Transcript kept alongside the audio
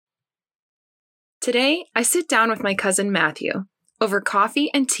Today, I sit down with my cousin Matthew. Over coffee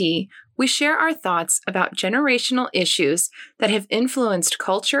and tea, we share our thoughts about generational issues that have influenced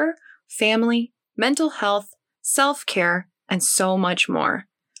culture, family, mental health, self-care, and so much more.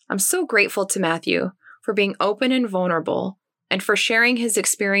 I'm so grateful to Matthew for being open and vulnerable, and for sharing his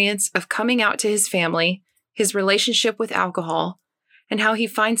experience of coming out to his family, his relationship with alcohol, and how he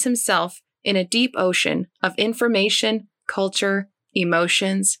finds himself in a deep ocean of information, culture,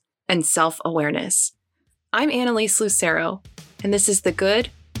 emotions, and self-awareness. I'm Annalise Lucero, and this is The Good,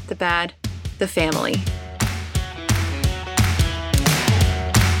 the Bad, the Family.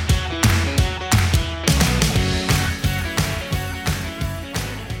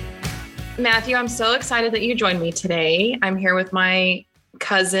 Matthew, I'm so excited that you joined me today. I'm here with my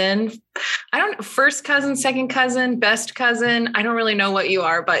cousin. First cousin, second cousin, best cousin. I don't really know what you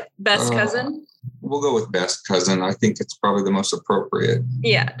are, but best cousin. We'll go with best cousin. I think it's probably the most appropriate.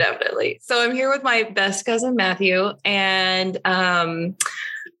 Yeah, definitely. So I'm here with my best cousin, Matthew, and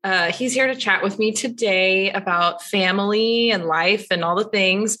he's here to chat with me today about family and life and all the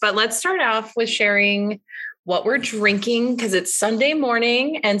things. But let's start off with sharing what we're drinking, because it's Sunday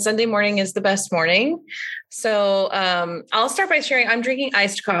morning and Sunday morning is the best morning. So I'll start by sharing, I'm drinking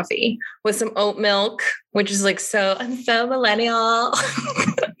iced coffee with some oat milk, which is I'm so millennial.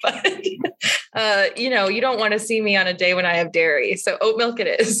 But, you don't want to see me on a day when I have dairy. So oat milk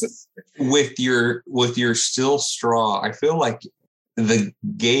it is. With your still straw, I feel like the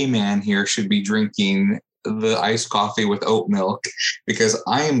gay man here should be drinking the iced coffee with oat milk, because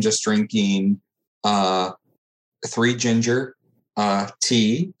I am just drinking 3 ginger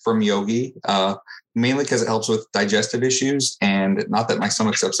tea from Yogi, mainly because it helps with digestive issues, and not that my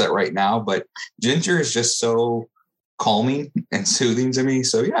stomach's upset right now, but ginger is just so calming and soothing to me.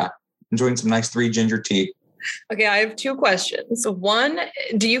 So yeah, enjoying some nice 3 ginger tea. Okay, I have 2 questions. One,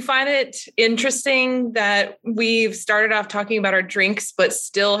 do you find it interesting that we've started off talking about our drinks, but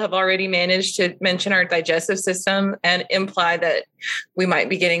still have already managed to mention our digestive system and imply that we might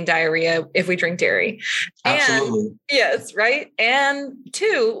be getting diarrhea if we drink dairy? Absolutely. And, yes, right? And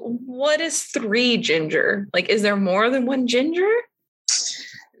 2, what is 3 ginger? Is there more than 1 ginger?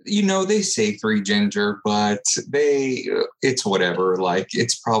 They say 3 ginger, but it's whatever.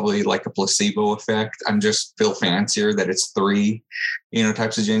 It's probably like a placebo effect. I'm just feel fancier that it's 3,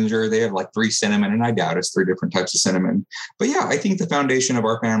 types of ginger. They have 3 cinnamon, and I doubt it's 3 different types of cinnamon. But yeah, I think the foundation of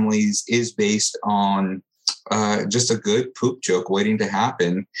our families is based on just a good poop joke waiting to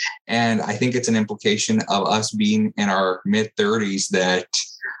happen. And I think it's an implication of us being in our mid-30s that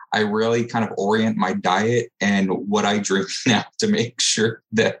I really kind of orient my diet and what I drink now to make sure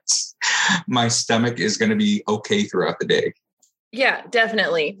that my stomach is going to be okay throughout the day. Yeah,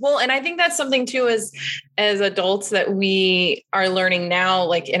 definitely. Well, and I think that's something too, as adults, that we are learning now,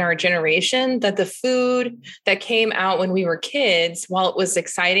 in our generation, that the food that came out when we were kids, while it was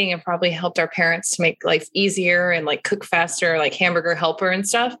exciting and probably helped our parents to make life easier and cook faster, like Hamburger Helper and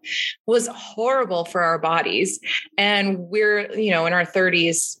stuff, was horrible for our bodies. And we're, in our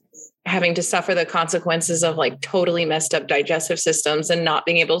 30s, having to suffer the consequences of totally messed up digestive systems and not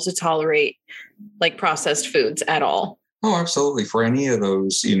being able to tolerate processed foods at all. Oh, absolutely. For any of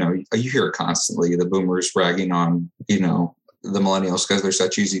those, you hear it constantly, the boomers bragging on, the millennials because they're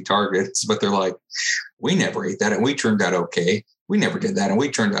such easy targets, but they're like, we never ate that and we turned out okay. We never did that and we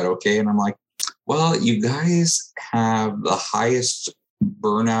turned out okay. And I'm like, well, you guys have the highest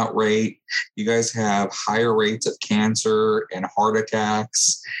burnout rate. You guys have higher rates of cancer and heart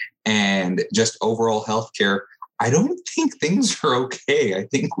attacks and just overall healthcare. I don't think things are okay. I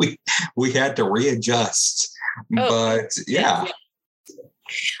think we had to readjust. But yeah.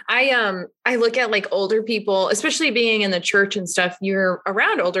 I look at older people, especially being in the church and stuff. You're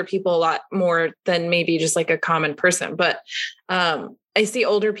around older people a lot more than maybe just a common person. But I see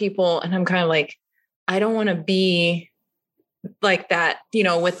older people and I'm kind of I don't want to be like that,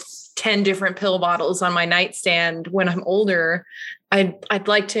 with 10 different pill bottles on my nightstand when I'm older. I'd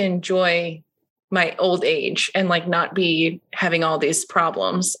like to enjoy my old age and not be having all these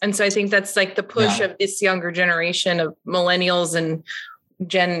problems. And so I think that's the push of this younger generation of millennials and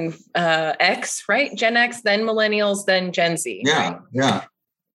Gen X, right? Gen X, then millennials, then Gen Z. Yeah. Right? Yeah.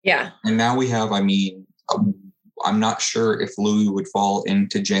 Yeah. And now we have, I'm not sure if Louis would fall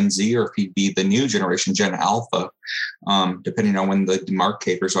into Gen Z or if he'd be the new generation, Gen Alpha, depending on when the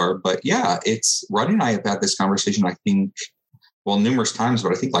demarcators are. But yeah, Rodney and I have had this conversation, I think, numerous times,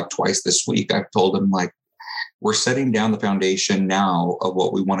 but I think twice this week. I've told him we're setting down the foundation now of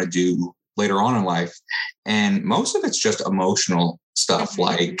what we want to do later on in life. And most of it's just emotional stuff.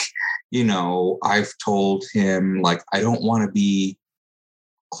 Mm-hmm. I've told him I don't want to be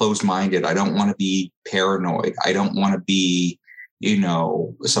closed-minded. I don't want to be paranoid. I don't want to be,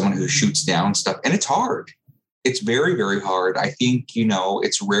 someone who shoots down stuff. And it's hard. It's very, very hard. I think,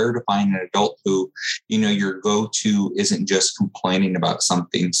 it's rare to find an adult who, your go-to isn't just complaining about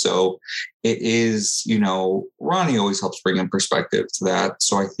something. So it is, Ronnie always helps bring in perspective to that.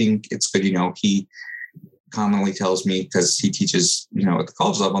 So I think it's good, he commonly tells me, because he teaches, at the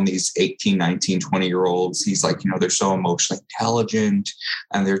college level on these 18, 19, 20-year-olds, he's like, they're so emotionally intelligent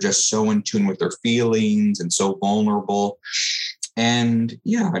and they're just so in tune with their feelings and so vulnerable. And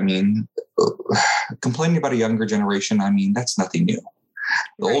yeah, complaining about a younger generation, that's nothing new.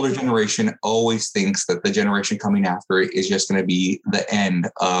 The older generation always thinks that the generation coming after it is just going to be the end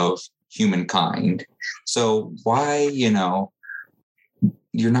of humankind. So why,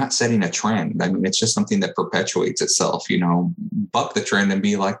 you're not setting a trend. It's just something that perpetuates itself, buck the trend and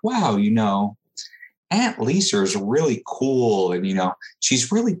be like, wow, Aunt Lisa is really cool. And, she's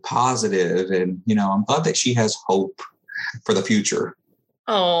really positive. And, I'm glad that she has hope for the future.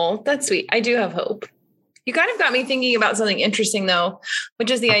 Oh, that's sweet. I do have hope. You kind of got me thinking about something interesting though, which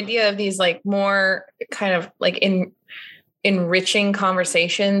is the idea of these like more kind of like enriching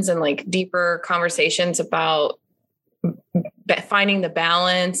conversations and like deeper conversations about finding the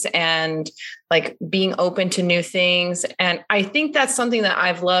balance and like being open to new things. And I think that's something that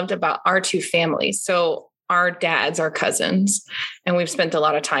I've loved about our two families. So our dads are cousins, and we've spent a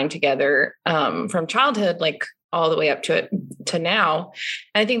lot of time together from childhood, like all the way up to now.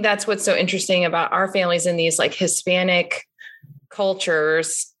 And I think that's what's so interesting about our families in these like Hispanic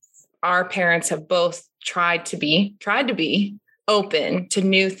cultures. Our parents have both tried to be open to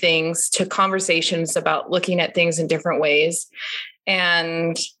new things, to conversations about looking at things in different ways.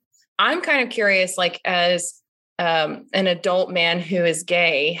 And I'm kind of curious, like as an adult man who is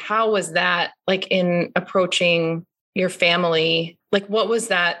gay, how was that like in approaching your family? Like, what was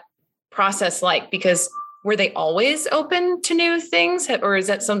that process like? Because were they always open to new things, or is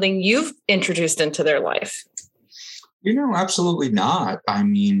that something you've introduced into their life? Absolutely not.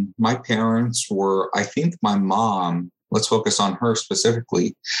 My parents were, I think my mom, let's focus on her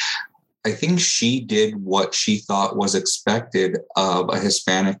specifically. I think she did what she thought was expected of a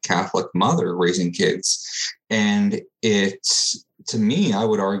Hispanic Catholic mother raising kids. And to me, I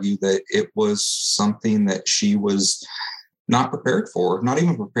would argue that it was something that she was not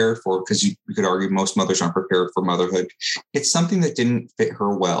even prepared for, because you could argue most mothers aren't prepared for motherhood. It's something that didn't fit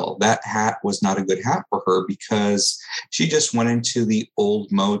her well. That hat was not a good hat for her, because she just went into the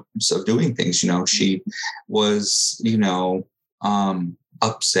old modes of doing things. She was,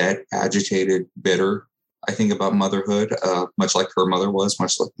 upset, agitated, bitter, I think, about motherhood, much like her mother was,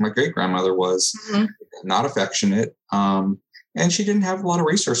 much like my great grandmother was, not affectionate. And she didn't have a lot of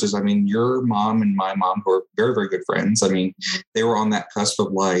resources. Your mom and my mom, who are very, very good friends, they were on that cusp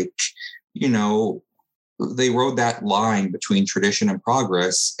of like, they rode that line between tradition and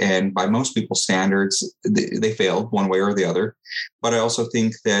progress. And by most people's standards, they failed one way or the other. But I also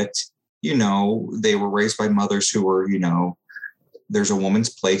think that, they were raised by mothers who were, there's a woman's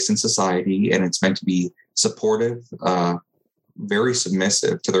place in society, and it's meant to be supportive, very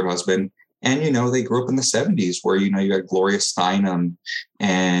submissive to their husband. And, they grew up in the 70s where, you had Gloria Steinem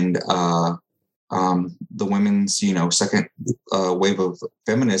and the women's, second wave of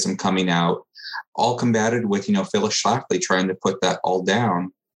feminism coming out, all combated with, Phyllis Schlafly trying to put that all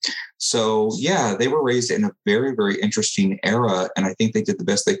down. So, yeah, they were raised in a very, very interesting era. And I think they did the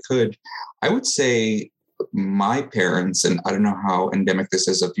best they could. I would say my parents, and I don't know how endemic this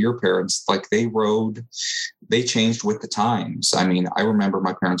is of your parents, like they changed with the times. I remember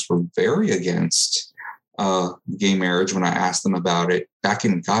my parents were very against gay marriage when I asked them about it back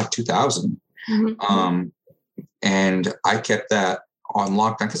in 2000. Mm-hmm. And I kept that on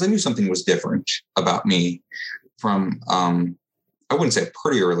lockdown because I knew something was different about me from, I wouldn't say a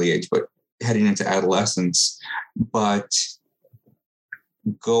pretty early age, but heading into adolescence. But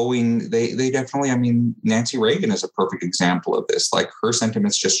they definitely, Nancy Reagan is a perfect example of this. Like, her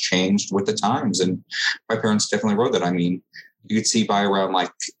sentiments just changed with the times. And my parents definitely wrote that. You could see by around,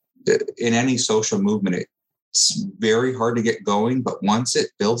 like, in any social movement, it's very hard to get going, but once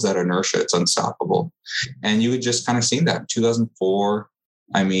it builds that inertia, it's unstoppable. And you would just kind of see that in 2004.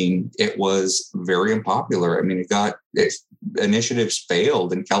 It was very unpopular. Initiatives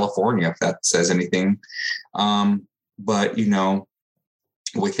failed in California, if that says anything. But,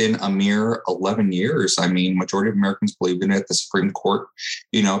 within a mere 11 years, majority of Americans believed in it. The Supreme Court,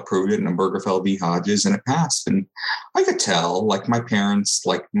 approved it in Obergefell v. Hodges, and it passed. And I could tell, like, my parents,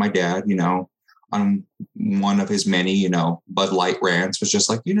 like my dad, on one of his many, Bud Light rants was just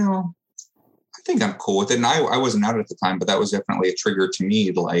like, I think I'm cool with it. And I wasn't out at the time, but that was definitely a trigger to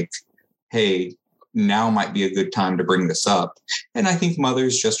me. Like, hey, now might be a good time to bring this up. And I think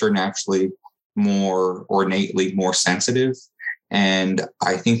mothers just are naturally more or innately more sensitive. And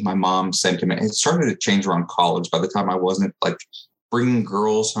I think my mom's sentiment, it started to change around college. By the time I wasn't like bringing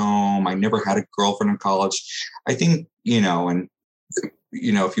girls home, I never had a girlfriend in college. I think, and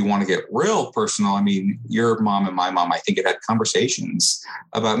if you want to get real personal, I mean, your mom and my mom, I think it had conversations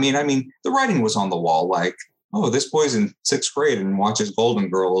about me. And I mean, the writing was on the wall, like, oh, this boy's in 6th grade and watches Golden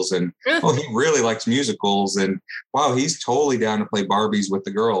Girls. And, oh, he really likes musicals. And wow, he's totally down to play Barbies with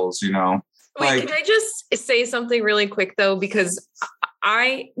the girls, Wait, can I just say something really quick though? Because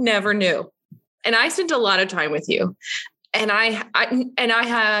I never knew. And I spent a lot of time with you. And I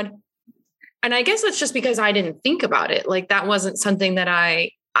guess it's just because I didn't think about it. Like that wasn't something that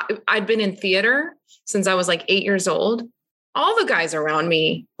I'd been in theater since I was like 8 years old. All the guys around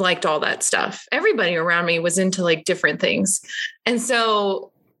me liked all that stuff. Everybody around me was into like different things. And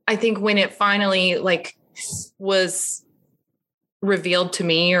so I think when it finally like was revealed to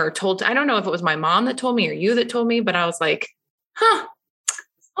me or told, I don't know if it was my mom that told me or you that told me, but I was like, I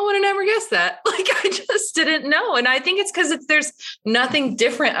would have never guessed that. Like, I just didn't know. And I think it's because there's nothing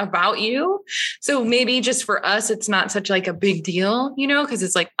different about you. So maybe just for us, it's not such like a big deal, because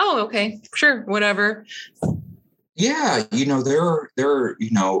it's like, oh, okay, sure, whatever. Yeah. There are,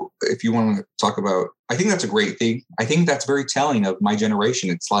 if you want to talk about, I think that's a great thing. I think that's very telling of my generation.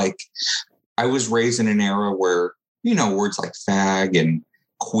 It's like, I was raised in an era where, words like fag and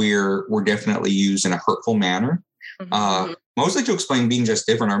queer were definitely used in a hurtful manner. Mm-hmm. Mostly to explain being just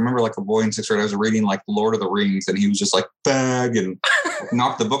different. I remember like a boy in 6th grade, I was reading like Lord of the Rings and he was just like fag and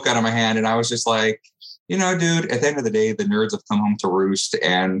knocked the book out of my hand. And I was just like, dude, at the end of the day, the nerds have come home to roost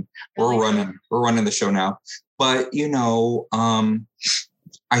and we're running the show now. But,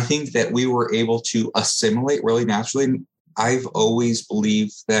 I think that we were able to assimilate really naturally. I've always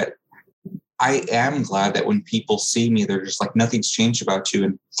believed that I am glad that when people see me, they're just like, nothing's changed about you.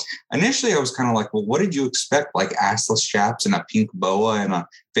 And initially I was kind of like, well, what did you expect? Like assless chaps and a pink boa and a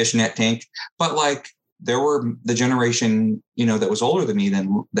fishnet tank. But like there were the generation, that was older than me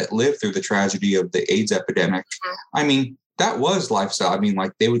that lived through the tragedy of the AIDS epidemic. I mean, that was lifestyle. I mean,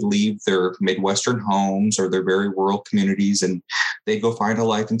 like they would leave their Midwestern homes or their very rural communities and they'd go find a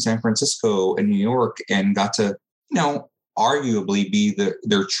life in San Francisco and New York and got to, arguably be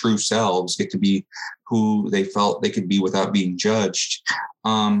their true selves, get to be who they felt they could be without being judged.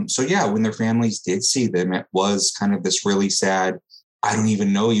 So yeah, when their families did see them, it was kind of this really sad, I don't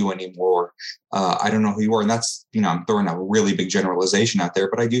even know you anymore. I don't know who you are. And that's, I'm throwing a really big generalization out there,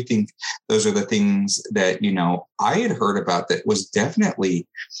 but I do think those are the things that, I had heard about that was definitely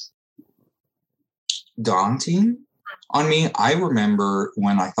daunting on me. I remember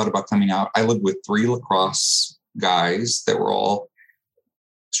when I thought about coming out, I lived with 3 lacrosse guys that were all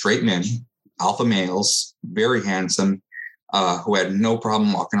straight men, alpha males, very handsome, who had no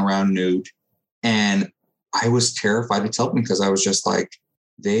problem walking around nude. And I was terrified to tell them because I was just like,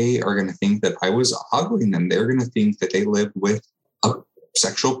 they are going to think that I was ogling them. They're going to think that they lived with a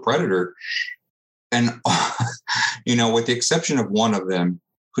sexual predator. And, with the exception of one of them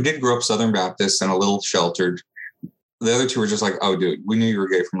who did grow up Southern Baptist and a little sheltered, the other 2 were just like, oh, dude, we knew you were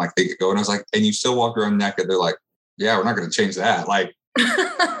gay from like the get-go. And I was like, and you still walk around naked. They're like, yeah, we're not going to change that. Like,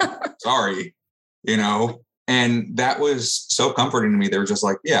 sorry, and that was so comforting to me. They were just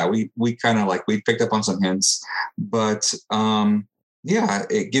like, yeah, we kind of like, we picked up on some hints, but yeah,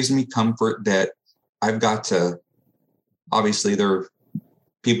 it gives me comfort that I've got to, obviously there are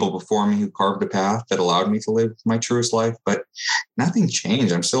people before me who carved a path that allowed me to live my truest life, but nothing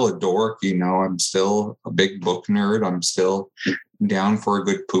changed. I'm still a dork, I'm still a big book nerd. I'm still down for a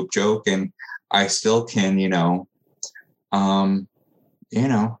good poop joke. And I still can,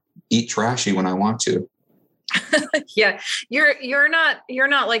 eat trashy when I want to. Yeah. You're not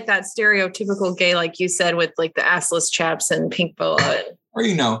like that stereotypical gay, like you said, with like the assless chaps and pink boa. Or,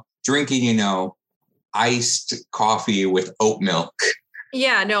 drinking, iced coffee with oat milk.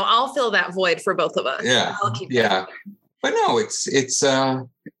 Yeah, no, I'll fill that void for both of us. Yeah. Yeah. But no, it's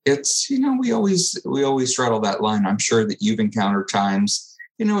we always straddle that line. I'm sure that you've encountered times,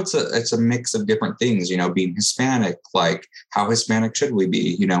 it's a mix of different things, being Hispanic, like how Hispanic should we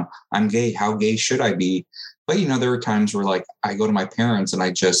be? I'm gay. How gay should I be? But, there are times where like I go to my parents and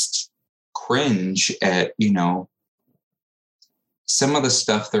I just cringe at, some of the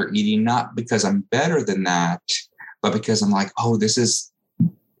stuff they're eating, not because I'm better than that, but because I'm like, oh,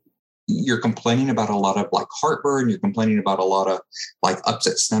 you're complaining about a lot of like heartburn. You're complaining about a lot of like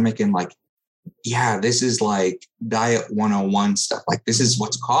upset stomach and like, yeah, this is like diet 101 stuff. Like this is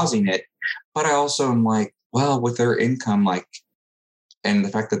what's causing it. But I also am like, well, with their income, like, and the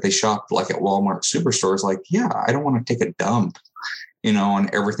fact that they shop like at Walmart superstores, like, yeah, I don't want to take a dump, on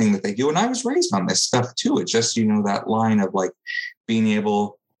everything that they do. And I was raised on this stuff too. It's just, that line of like being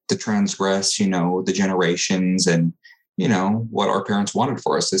able to transgress, the generations and, what our parents wanted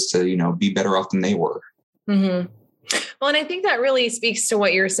for us is to, be better off than they were. Mm-hmm. Well, and I think that really speaks to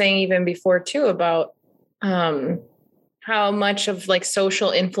what you were saying even before too, about, how much of like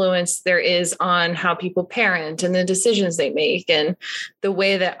social influence there is on how people parent and the decisions they make and the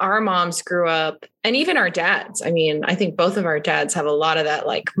way that our moms grew up and even our dads. I mean, I think both of our dads have a lot of that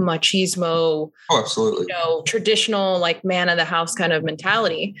like machismo, Oh, absolutely. Traditional like man of the house kind of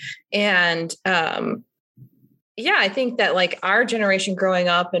mentality. And, yeah, I think that like our generation growing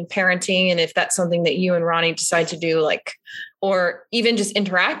up and parenting, and if that's something that you and Ronnie decide to do, like, or even just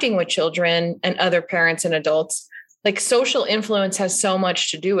interacting with children and other parents and adults, like social influence has so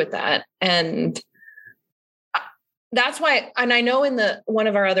much to do with that. And that's why, and I know in one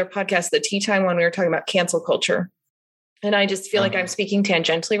of our other podcasts, the Tea Time one, we were talking about cancel culture. And I just feel like I'm speaking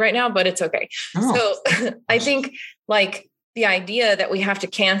tangentially right now, but it's okay. Oh. So I think like the idea that we have to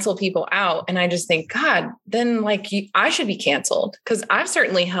cancel people out. And I just think, God, then like I should be canceled, because I've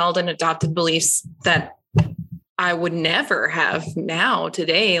certainly held and adopted beliefs that I would never have now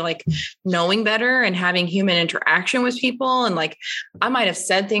today, like knowing better and having human interaction with people. And like, I might've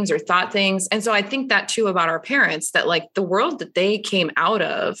said things or thought things. And so I think that too about our parents, that like the world that they came out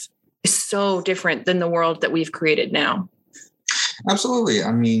of is so different than the world that we've created now. Absolutely.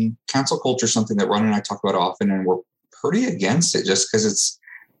 I mean, cancel culture is something that Ron and I talk about often, and we're pretty against it just because it's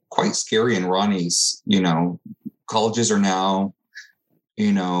quite scary. And Ronnie's, colleges are now,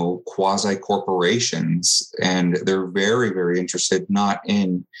 quasi corporations, and they're very, very interested not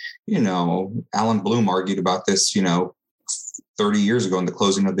in, Alan Bloom argued about this, 30 years ago in The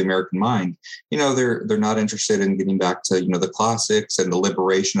Closing of the American Mind. They're not interested in getting back to, the classics and the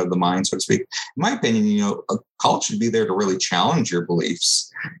liberation of the mind, so to speak. In my opinion, a college should be there to really challenge your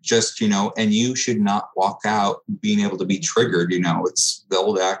beliefs, just, and you should not walk out being able to be triggered. It's the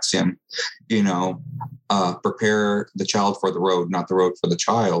old axiom, prepare the child for the road, not the road for the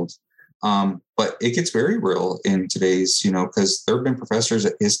child. But it gets very real in today's, because there have been professors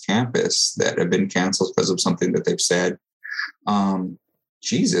at his campus that have been canceled because of something that they've said.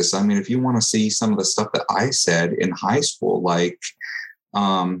 Jesus, I mean, if you want to see some of the stuff that I said in high school, like,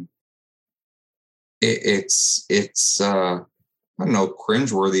 it's I don't know,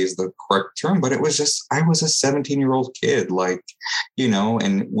 cringeworthy is the correct term, but it was just, I was a 17-year-old kid, like,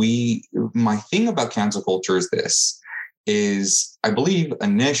 and my thing about cancel culture is I believe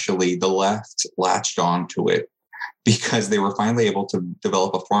initially the left latched onto it because they were finally able to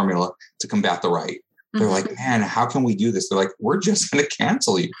develop a formula to combat the right. They're like, man, how can we do this? They're like, we're just going to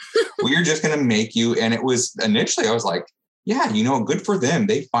cancel you. We're just going to make you. And it was initially, I was like, yeah, good for them.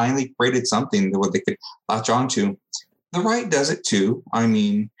 They finally created something that they could latch onto. The right does it too. I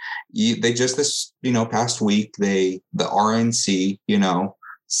mean, they just this, past week, the RNC,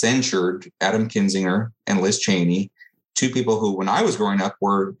 censured Adam Kinzinger and Liz Cheney, two people who, when I was growing up,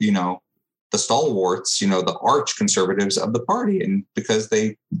 were, the stalwarts, the arch conservatives of the party. And because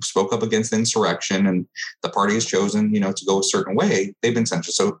they spoke up against the insurrection and the party has chosen, to go a certain way, they've been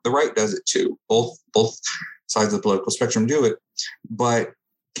censored. So the right does it too. Both sides of the political spectrum do it. But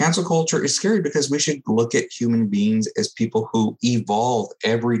cancel culture is scary because we should look at human beings as people who evolve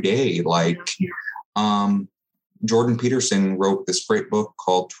every day. Like Jordan Peterson wrote this great book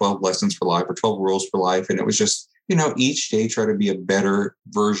called 12 Lessons for Life or 12 Rules for Life. And it was just, each day try to be a better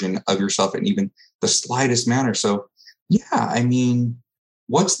version of yourself in even the slightest manner. So, yeah, I mean,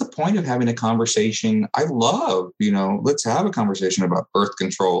 what's the point of having a conversation? I love, let's have a conversation about birth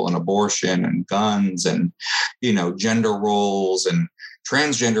control and abortion and guns and, gender roles and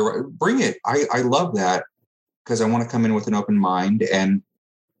transgender. Bring it. I love that because I want to come in with an open mind. And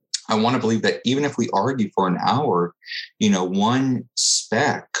I want to believe that even if we argue for an hour, one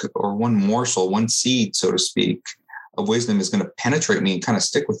speck or one morsel, one seed, so to speak, of wisdom is going to penetrate me and kind of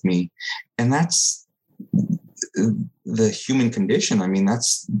stick with me. And that's the human condition. I mean,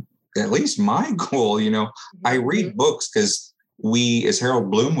 that's at least my goal. I read books because we, as Harold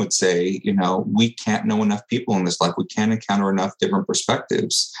Bloom would say, we can't know enough people in this life. We can't encounter enough different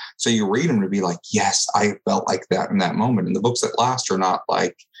perspectives. So you read them to be like, yes, I felt like that in that moment. And the books that last are not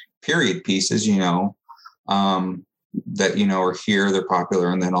like period pieces, that, are here, they're popular,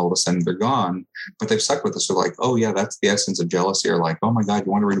 and then all of a sudden they're gone. But they've stuck with us. They're like, oh, yeah, that's the essence of jealousy. Or like, oh, my God,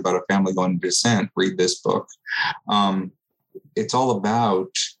 you want to read about a family going to descent? Read this book. It's all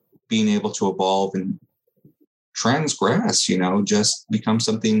about being able to evolve and transgress, just become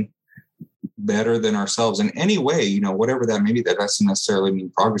something better than ourselves in any way, whatever that may be. That doesn't necessarily mean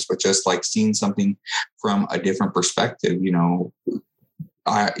progress, but just like seeing something from a different perspective.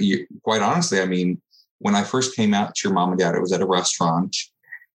 Quite honestly, I mean, when I first came out to your mom and dad, it was at a restaurant,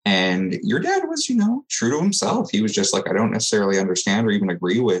 and your dad was, true to himself. He was just like, I don't necessarily understand or even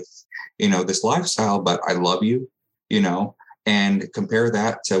agree with, this lifestyle, but I love you, and compare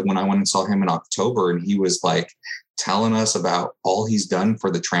that to when I went and saw him in October, and he was like telling us about all he's done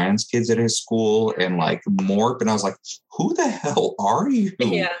for the trans kids at his school and like MORP. And I was like, who the hell are you?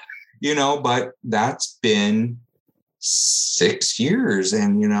 Yeah. But that's been 6 years.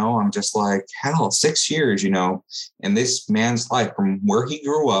 And, I'm just like, hell, 6 years, in this man's life, from where he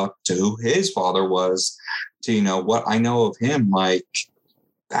grew up to who his father was to, what I know of him, like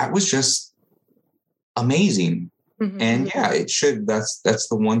that was just amazing. Mm-hmm. And yeah, it should. That's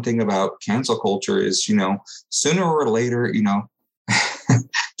the one thing about cancel culture is, sooner or later,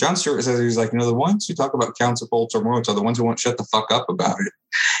 Jon Stewart says, he's like, the ones who talk about cancel culture most are the ones who won't shut the fuck up about it.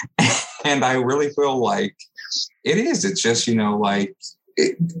 And I really feel like it is. It's just,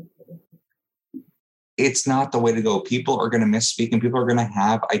 it's not the way to go. People are going to misspeak and people are going to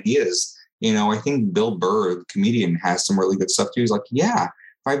have ideas. I think Bill Burr, the comedian, has some really good stuff too. He's like, yeah,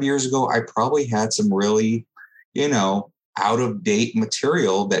 5 years ago, I probably had some really, out of date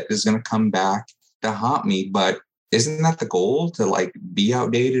material that is going to come back to haunt me. But isn't that the goal, to like be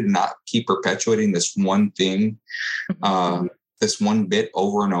outdated and not keep perpetuating this one thing, this one bit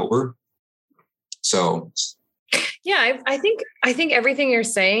over and over? So. Yeah, I think everything you're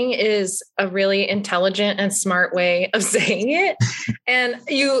saying is a really intelligent and smart way of saying it. And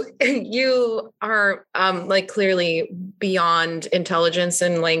you are like clearly beyond intelligence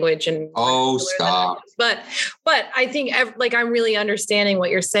and language and stop. But I think like I'm really understanding what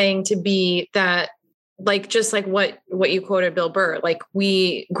you're saying to be that, like, just like what you quoted Bill Burr, like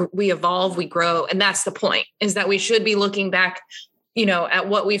we evolve, we grow, and that's the point, is that we should be looking back at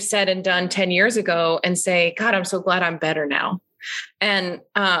what we've said and done 10 years ago and say, God, I'm so glad I'm better now. And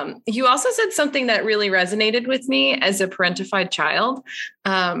you also said something that really resonated with me as a parentified child.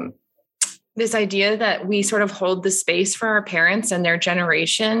 This idea that we sort of hold the space for our parents and their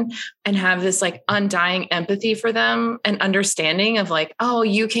generation and have this like undying empathy for them and understanding of like, oh,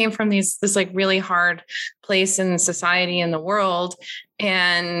 you came from this like really hard place in society and the world.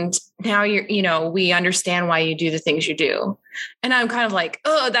 And now we understand why you do the things you do. And I'm kind of like,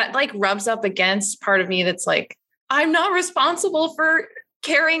 oh, that like rubs up against part of me that's like, I'm not responsible for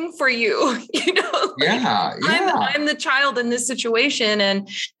caring for you, Yeah. I'm the child in this situation.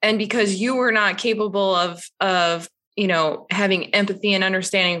 And because you were not capable of, having empathy and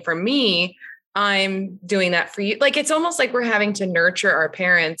understanding for me, I'm doing that for you. Like, it's almost like we're having to nurture our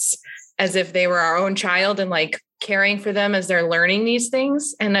parents as if they were our own child and like caring for them as they're learning these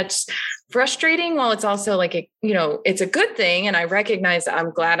things. And that's frustrating. While it's also like, it's a good thing. And I recognize that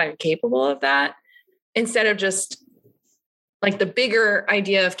I'm glad I'm capable of that, instead of just like the bigger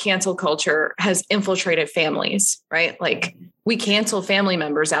idea of cancel culture has infiltrated families, right? Like we cancel family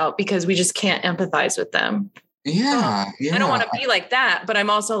members out because we just can't empathize with them. Yeah. I don't want to be like that, but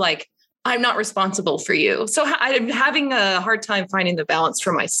I'm also like, I'm not responsible for you. So I'm having a hard time finding the balance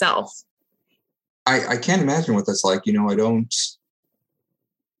for myself. I can't imagine what that's like.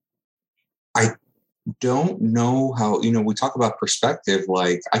 I don't know how, we talk about perspective.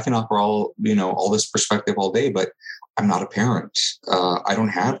 Like I can offer all this perspective all day, but I'm not a parent. I don't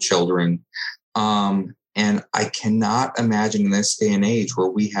have children. And I cannot imagine in this day and age where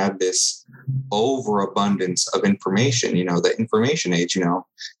we have this overabundance of information, the information age,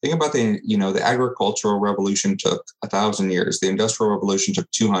 think about the agricultural revolution took 1,000 years. The industrial revolution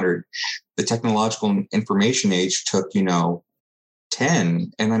took 200. The technological information age took,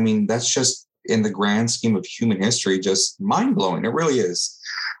 10. And I mean, that's just in the grand scheme of human history, just mind blowing. It really is.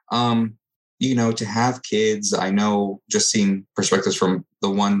 To have kids, I know, just seeing perspectives from the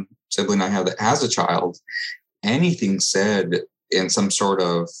one sibling I have that has a child, anything said in some sort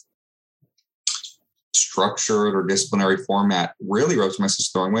of structured or disciplinary format really rubs my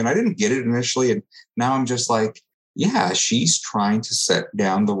sister the wrong way. And I didn't get it initially. And now I'm just like, yeah, she's trying to set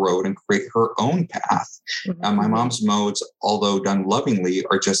down the road and create her own path. Mm-hmm. My mom's modes, although done lovingly,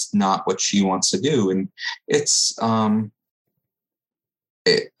 are just not what she wants to do. And it's, I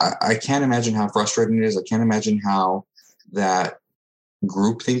can't imagine how frustrating it is. I can't imagine how that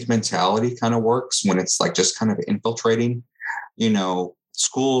groupthink mentality kind of works when it's like just kind of infiltrating,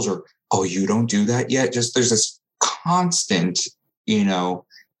 schools, or, oh, you don't do that yet. Just there's this constant,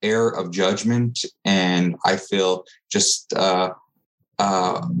 air of judgment. And I feel just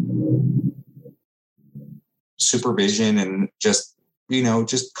supervision and just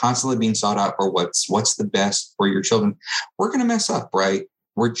just constantly being sought out for what's the best for your children, we're going to mess up, right?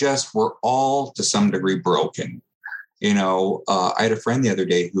 We're all to some degree broken. I had a friend the other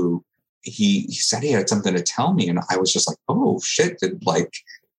day who he said he had something to tell me, and I was just like, oh shit,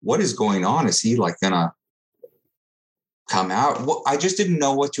 what is going on? Is he like gonna come out? Well, I just didn't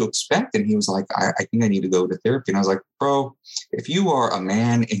know what to expect. And he was like, I think I need to go to therapy. And I was like, bro, if you are a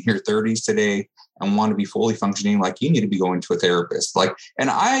man in your 30s today and want to be fully functioning, like, you need to be going to a therapist. Like, and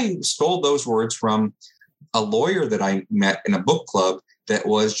I stole those words from a lawyer that I met in a book club that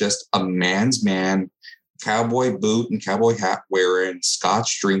was just a man's man, cowboy boot and cowboy hat wearing,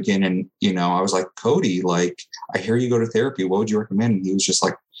 scotch drinking. And, I was like, Cody, like, I hear you go to therapy. What would you recommend? And he was just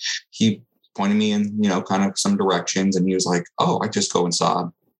like, he pointed me in, kind of some directions. And he was like, oh, I just go and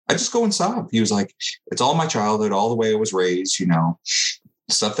sob. He was like, it's all my childhood, all the way I was raised,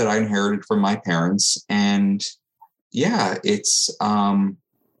 stuff that I inherited from my parents. And yeah, it's to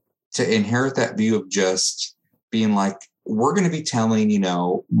inherit that view of just being like, we're going to be telling,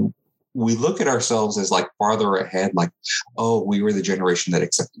 we look at ourselves as like farther ahead, like, oh, we were the generation that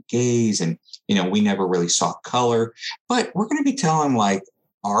accepted gays and, we never really saw color. But we're going to be telling like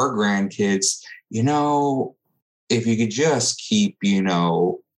our grandkids, if you could just keep,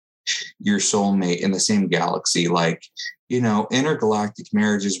 your soulmate in the same galaxy, like, intergalactic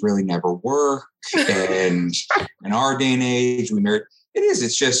marriages really never work. And in our day and age,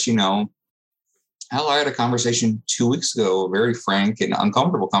 it's just, hell, I had a conversation 2 weeks ago, a very frank and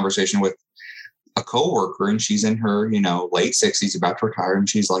uncomfortable conversation with a coworker, and she's in her, late 60s, about to retire. And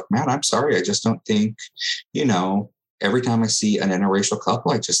she's like, man, I'm sorry. I just don't think, every time I see an interracial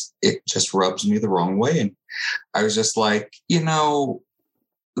couple, it just rubs me the wrong way. And I was just like,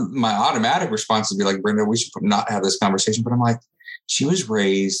 my automatic response would be like, Brenda, we should not have this conversation. But I'm like, she was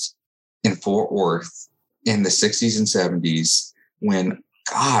raised in Fort Worth in the 60s and 70s when,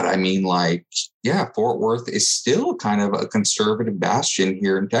 God, I mean, like, yeah, Fort Worth is still kind of a conservative bastion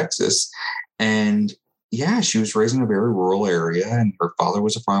here in Texas. And yeah, she was raised in a very rural area and her father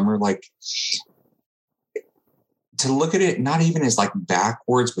was a farmer. Like, to look at it, not even as like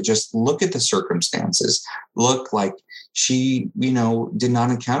backwards, but just look at the circumstances. Look, like she, did not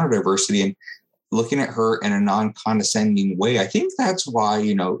encounter diversity, and looking at her in a non-condescending way. I think that's why,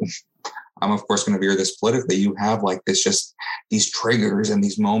 I'm of course going to veer this politically. You have like this, just these triggers and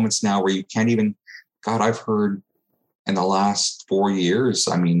these moments now where you can't even, God, I've heard in the last 4 years,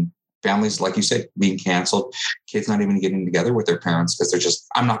 I mean, families, like you said, being canceled, kids not even getting together with their parents because they're just,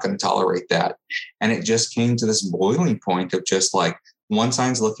 I'm not going to tolerate that. And it just came to this boiling point of just like one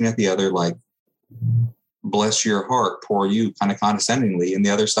side's looking at the other like, bless your heart, poor you, kind of condescendingly. And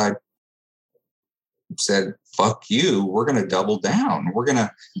the other side said, fuck you, we're going to double down. We're going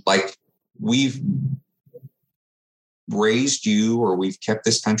to, like, we've raised you, or we've kept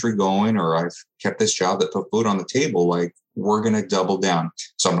this country going, or I've kept this job that put food on the table. Like, we're going to double down.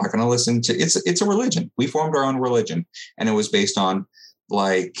 So I'm not going to listen to, it's a religion. We formed our own religion, and it was based on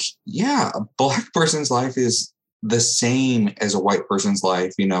like, yeah, a Black person's life is the same as a white person's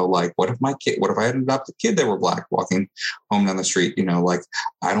life. Like, what if I had an adopted kid that were Black walking home down the street? Like,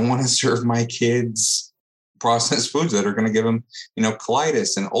 I don't want to serve my kids processed foods that are going to give them,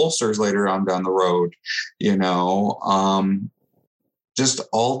 colitis and ulcers later on down the road, just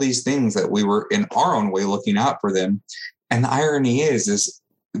all these things that we were in our own way looking out for them. And the irony is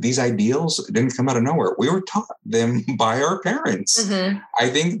these ideals didn't come out of nowhere. We were taught them by our parents. Mm-hmm. I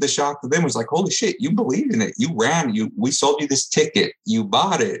think the shock to them was like, holy shit, you believed in it. You ran, we sold you this ticket, you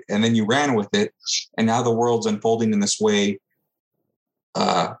bought it, and then you ran with it. And now the world's unfolding in this way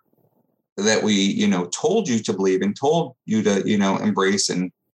that we, told you to believe and told you to, embrace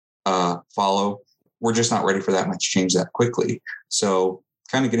and follow. We're just not ready for that much change that quickly. So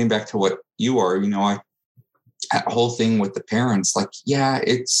kind of getting back to what you are, that whole thing with the parents, like, yeah,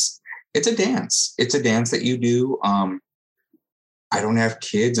 it's a dance. It's a dance that you do. I don't have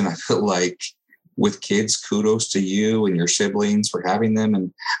kids, and I feel like with kids, kudos to you and your siblings for having them.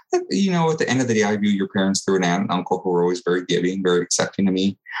 And, at the end of the day, I view your parents through an aunt and uncle who are always very giving, very accepting to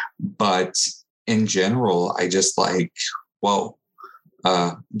me. But in general, I just like, well,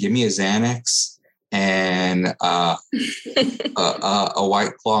 give me a Xanax and a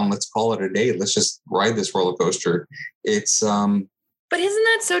White Claw, and let's call it a day. Let's just ride this roller coaster. It's But isn't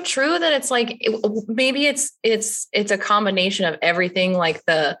that so true that it's like maybe it's a combination of everything, like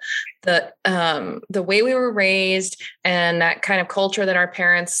the way we were raised and that kind of culture that our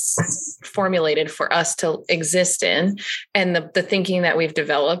parents formulated for us to exist in, and the thinking that we've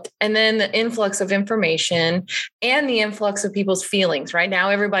developed, and then the influx of information and the influx of people's feelings. Right now,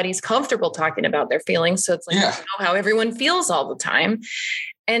 everybody's comfortable talking about their feelings, so it's like you know how everyone feels all the time,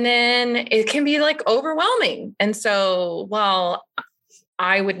 and then it can be like overwhelming. And so, while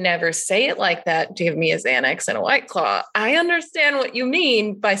I would never say it like that, give me a Xanax and a White Claw, I understand what you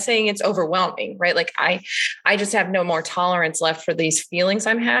mean by saying it's overwhelming, right? Like I just have no more tolerance left for these feelings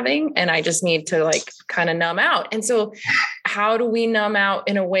I'm having. And I just need to like kind of numb out. And so how do we numb out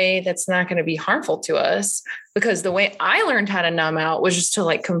in a way that's not going to be harmful to us? Because the way I learned how to numb out was just to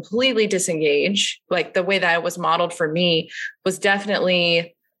like completely disengage. Like the way that it was modeled for me was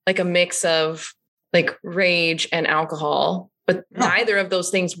definitely like a mix of like rage and alcohol. But neither of those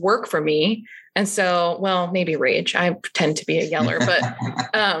things work for me. And so, well, maybe rage. I tend to be a yeller, but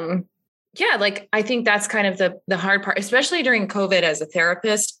yeah, like I think that's kind of the hard part, especially during COVID as a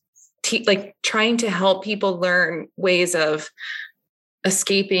therapist, like trying to help people learn ways of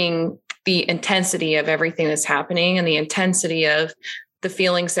escaping the intensity of everything that's happening and the intensity of the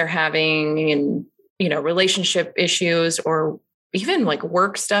feelings they're having and, you know, relationship issues or even like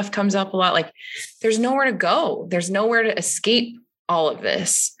work stuff comes up a lot. Like there's nowhere to go. There's nowhere to escape all of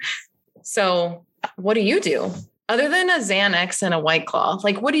this. So what do you do other than a Xanax and a White Claw?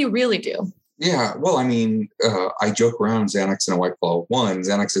 Like, what do you really do? Yeah. Well, I mean, I joke around Xanax and a White Claw. One,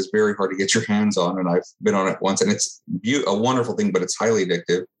 Xanax is very hard to get your hands on, and I've been on it once, and it's a wonderful thing, but it's highly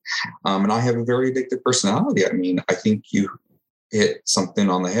addictive. And I have a very addictive personality. I mean, I think you hit something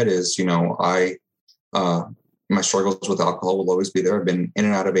on the head is, you know, my struggles with alcohol will always be there. I've been in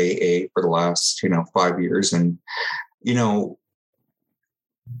and out of AA for the last, 5 years. And,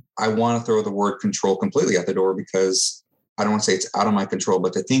 I want to throw the word control completely out the door because I don't want to say it's out of my control,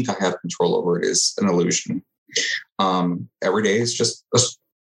 but to think I have control over it is an illusion. Every day is just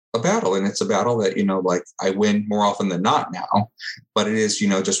a battle, and it's a battle that, like I win more often than not now, but it is,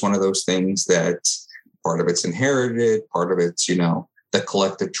 just one of those things that part of it's inherited, part of it's, the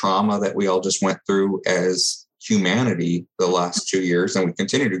collective trauma that we all just went through as humanity the last 2 years, and we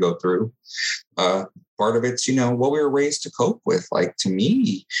continue to go through. Part of it's, what we were raised to cope with. Like to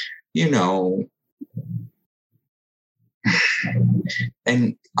me,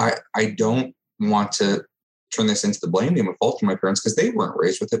 and I don't want to turn this into the blame game of fault to my parents because they weren't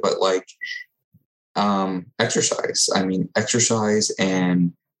raised with it, but like exercise. I mean, exercise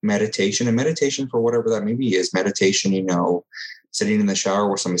and meditation for whatever that may be. Is meditation, sitting in the shower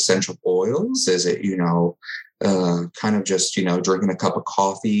with some essential oils? Is it, kind of just, drinking a cup of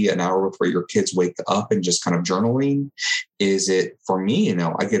coffee an hour before your kids wake up and just kind of journaling? Is it for me,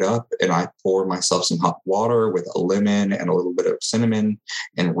 I get up and I pour myself some hot water with a lemon and a little bit of cinnamon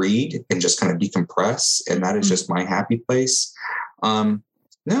and read and just kind of decompress. And that is just my happy place.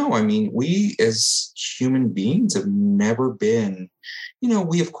 No, I mean, we as human beings have never been,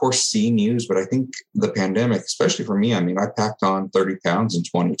 we of course see news, but I think the pandemic, especially for me, I mean, I packed on 30 pounds in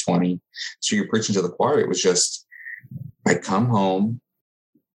 2020. So you're preaching to the choir. It was just, I'd come home,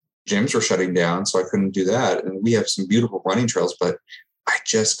 gyms were shutting down, so I couldn't do that. And we have some beautiful running trails, but I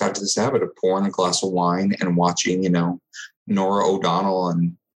just got to this habit of pouring a glass of wine and watching, Norah O'Donnell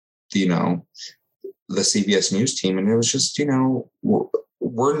and, the CBS News team. And it was just,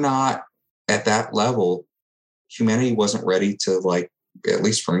 we're not at that level. Humanity wasn't ready to, like, at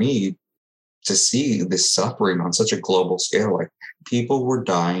least for me, to see this suffering on such a global scale. Like people were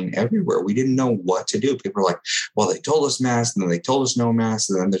dying everywhere. We didn't know what to do. People were like, well, they told us masks and then they told us no masks.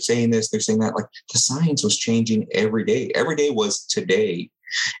 And then they're saying this, they're saying that. Like the science was changing every day. Every day was today.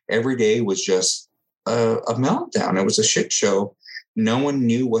 Every day was just a meltdown. It was a shit show. No one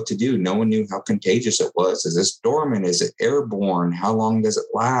knew what to do. No one knew how contagious it was. Is this dormant? Is it airborne? How long does it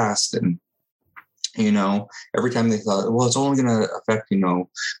last? And, every time they thought, well, it's only going to affect,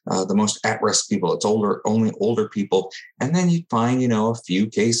 the most at-risk people. It's only older people. And then you'd find, a few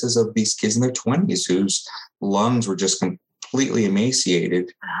cases of these kids in their 20s whose lungs were just completely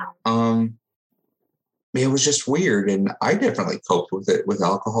emaciated. It was just weird. And I definitely coped with it with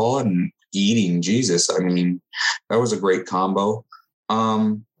alcohol and eating. Jesus. I mean, that was a great combo.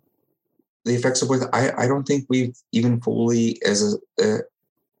 The effects of with, I don't think we've even fully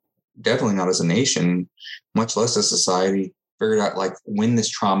definitely not as a nation, much less a society, figured out like when this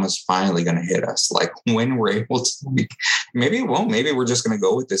trauma is finally going to hit us, like when we're able to, like, maybe it won't, maybe we're just going to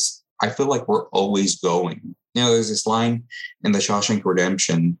go with this. I feel like we're always going. There's this line in the Shawshank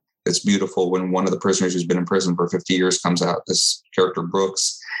Redemption that's beautiful when one of the prisoners who's been in prison for 50 years comes out, this character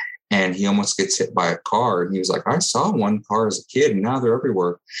Brooks, and he almost gets hit by a car. And he was like, I saw one car as a kid and now they're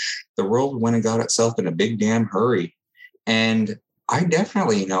everywhere. The world went and got itself in a big damn hurry. And I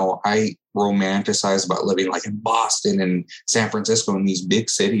definitely, I romanticize about living like in Boston and San Francisco and these big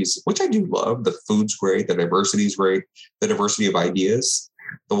cities, which I do love. The food's great. The diversity is great. The diversity of ideas,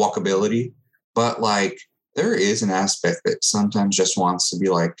 the walkability. But like, there is an aspect that sometimes just wants to be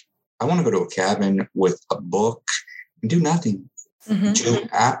like, I want to go to a cabin with a book and do nothing. Mm-hmm. Do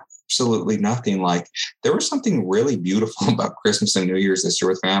absolutely nothing. Like, there was something really beautiful about Christmas and New Year's this year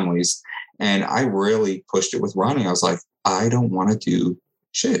with families. And I really pushed it with Ronnie. I was like, I don't want to do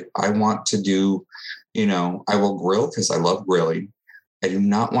shit. I want to do, I will grill because I love grilling. I do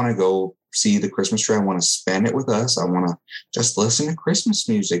not want to go see the Christmas tree. I want to spend it with us. I want to just listen to Christmas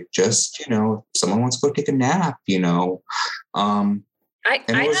music. Just, if someone wants to go take a nap, I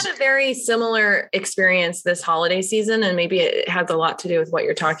had a very similar experience this holiday season, and maybe it has a lot to do with what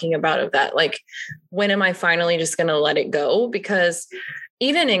you're talking about of that. Like, when am I finally just going to let it go? Because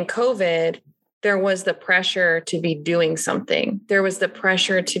even in COVID, there was the pressure to be doing something. There was the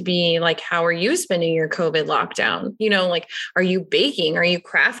pressure to be like, how are you spending your COVID lockdown? Like, are you baking? Are you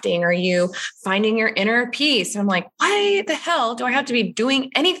crafting? Are you finding your inner peace? I'm like, why the hell do I have to be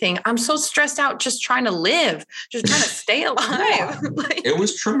doing anything? I'm so stressed out just trying to live, just trying to stay alive. Yeah. It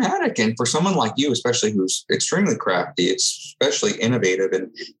was traumatic. And for someone like you, especially who's extremely crafty, especially innovative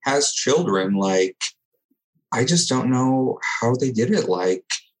and has children, like, I just don't know how they did it. Like,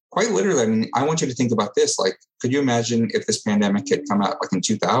 quite literally, I mean, I want you to think about this. Like, could you imagine if this pandemic had come out like in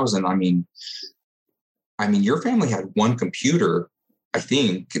 2000? I mean, your family had one computer, I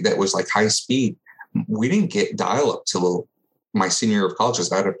think, that was like high speed. We didn't get dial up till my senior year of college. As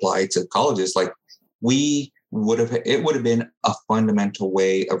I'd applied to colleges. Like, it would have been a fundamental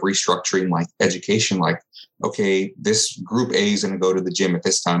way of restructuring like education. Like, okay, this group A is going to go to the gym at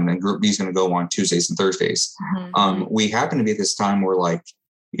this time, and then group B is going to go on Tuesdays and Thursdays. Mm-hmm. We happen to be at this time where like,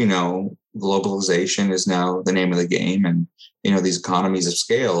 globalization is now the name of the game, and, these economies of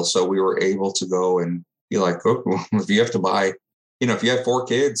scale. So we were able to go and be like, oh, well, if you have to buy, if you have 4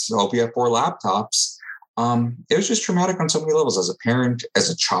 kids, I hope you have 4 laptops. It was just traumatic on so many levels as a parent, as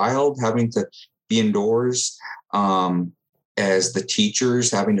a child, having to be indoors, as the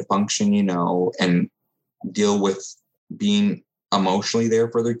teachers having to function, and deal with being emotionally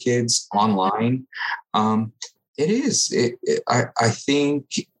there for their kids online. It is. I think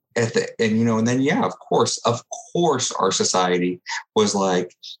and then, yeah, of course, our society was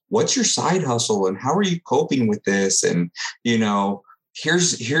like, what's your side hustle and how are you coping with this? And,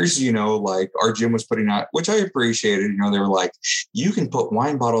 here's, like our gym was putting out, which I appreciated, they were like, you can put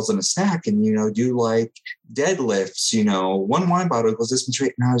wine bottles in a stack and, do like deadlifts, 1 wine bottle equals this much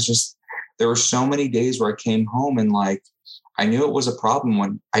weight. And I was just, there were so many days where I came home and like, I knew it was a problem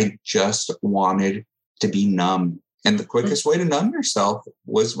when I just wanted to be numb. And the quickest way to numb yourself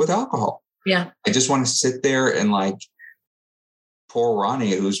was with alcohol. Yeah. I just want to sit there and like poor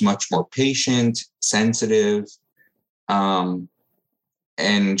Ronnie, who's much more patient, sensitive, and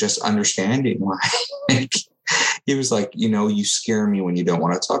just understanding. Like, he was like, you scare me when you don't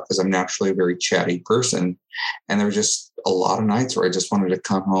want to talk because I'm naturally a very chatty person. And there were just a lot of nights where I just wanted to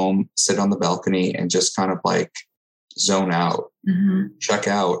come home, sit on the balcony and just kind of like zone out, check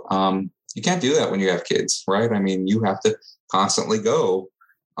out. You can't do that when you have kids, right? I mean, you have to constantly go.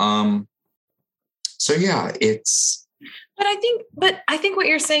 So yeah, it's. But I think what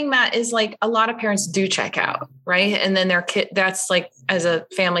you're saying, Matt, is like a lot of parents do check out, right? And then their kid, that's like, as a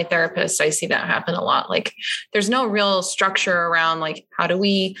family therapist, I see that happen a lot. Like, there's no real structure around like, how do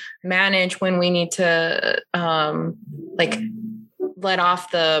we manage when we need to, like, let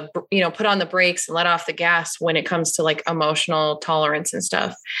off the, put on the brakes and let off the gas when it comes to like emotional tolerance and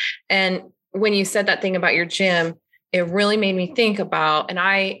stuff. And when you said that thing about your gym, it really made me think about, and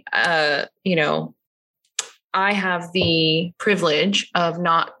I have the privilege of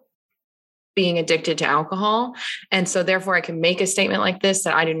not being addicted to alcohol. And so therefore I can make a statement like this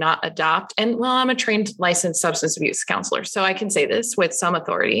that I do not adopt. And well, I'm a trained licensed substance abuse counselor, so I can say this with some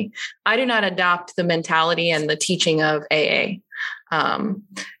authority. I do not adopt the mentality and the teaching of AA.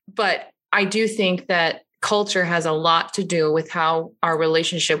 But I do think that culture has a lot to do with how our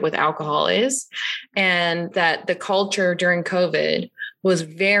relationship with alcohol is, and that the culture during COVID was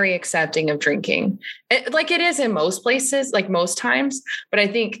very accepting of drinking, like it is in most places, like most times. But I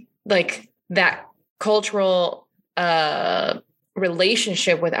think like that cultural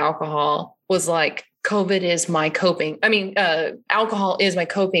relationship with alcohol was like COVID is my coping. I mean, alcohol is my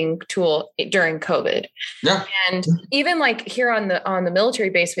coping tool during COVID. Yeah. And even like here on the military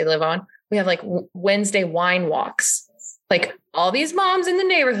base we live on, we have like Wednesday wine walks. Like all these moms in the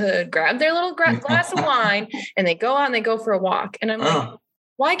neighborhood grab their little glass of wine and they go out and they go for a walk. And I'm like,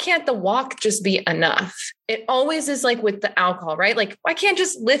 why can't the walk just be enough? It always is like with the alcohol, right? Like, why can't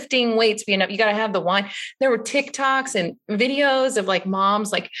just lifting weights be enough? You got to have the wine. There were TikToks and videos of like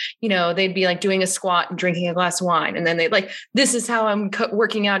moms, like, you know, they'd be like doing a squat and drinking a glass of wine. And then they'd like, this is how I'm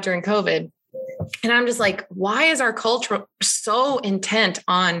working out during COVID. And I'm just like, why is our culture so intent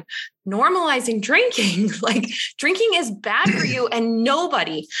on normalizing drinking? Like drinking is bad for you. And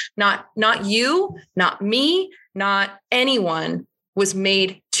nobody, not you, not me, not anyone was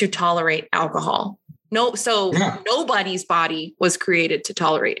made to tolerate alcohol. Nobody's body was created to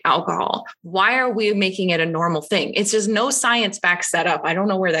tolerate alcohol. Why are we making it a normal thing? It's just no science backs that up. I don't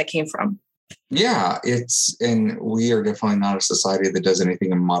know where that came from. Yeah, and we are definitely not a society that does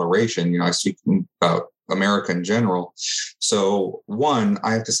anything in moderation. You know, I speak about America in general. So one,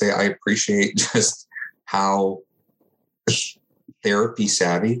 I have to say, I appreciate just how therapy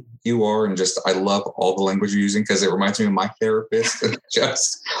savvy you are. And just, I love all the language you're using because it reminds me of my therapist.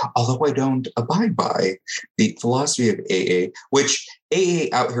 Just, although I don't abide by the philosophy of AA, which AA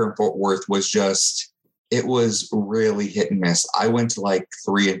out here in Fort Worth was just, it was really hit and miss. I went to like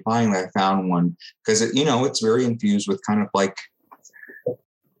 3 and finally I found one because it's very infused with kind of like,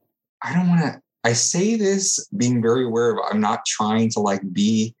 I say this being very aware of, I'm not trying to like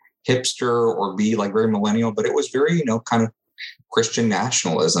be hipster or be like very millennial, but it was very, kind of Christian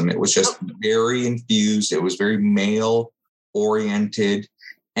nationalism. It was just very infused. It was very male oriented.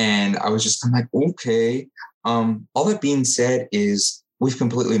 And I'm like, okay. All that being said is we've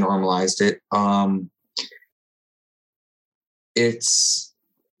completely normalized it. I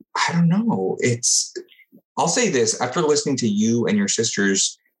don't know. I'll say this, after listening to you and your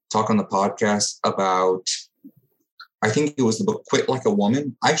sisters talk on the podcast about, I think it was the book Quit Like a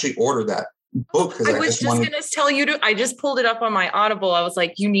Woman. I actually ordered that book because I was just going to tell you I just pulled it up on my Audible. I was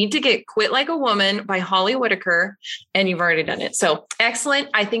like, you need to get Quit Like a Woman by Holly Whitaker, and you've already done it. So excellent.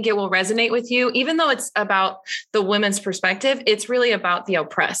 I think it will resonate with you, even though it's about the women's perspective. It's really about the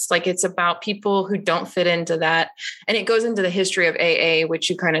oppressed. Like it's about people who don't fit into that. And it goes into the history of AA, which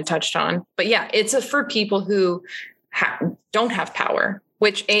you kind of touched on. But yeah, it's for people who don't have power,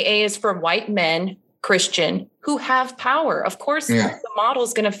 which AA is for white men, Christian, who have power. Of course, the model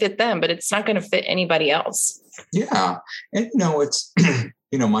is going to fit them, but it's not going to fit anybody else. Yeah. And, it's,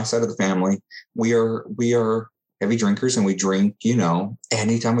 my side of the family, we are heavy drinkers and we drink,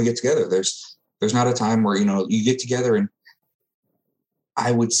 anytime we get together. There's not a time where, you get together, and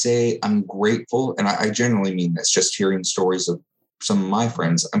I would say I'm grateful. And I genuinely mean this, just hearing stories of some of my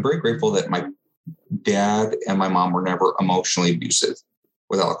friends. I'm very grateful that my dad and my mom were never emotionally abusive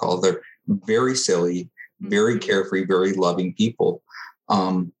with alcohol. They're very silly, very carefree, very loving people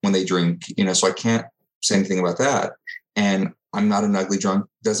when they drink, so I can't say anything about that. And I'm not an ugly drunk.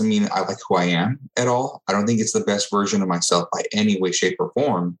 Doesn't mean I like who I am at all. I don't think it's the best version of myself by any way, shape, or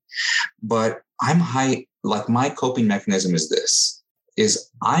form. But I'm high, like my coping mechanism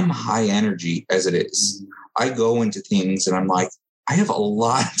is I'm high energy as it is. I go into things and I'm like, I have a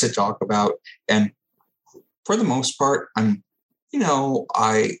lot to talk about. And for the most part,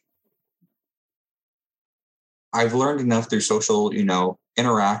 I've learned enough through social,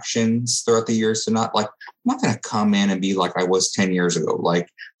 interactions throughout the years to I'm not going to come in and be like I was 10 years ago. Like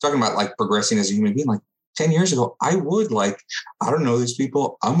talking about like progressing as a human being, like 10 years ago, I would I don't know these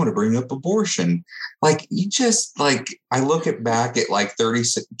people. I'm going to bring up abortion. Like you just I look back at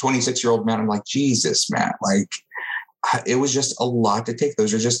 26-year-old man. I'm like, Jesus, man, it was just a lot to take.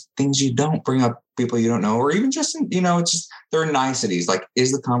 Those are just things you don't bring up, people you don't know, or even just, it's just, there are niceties. Like,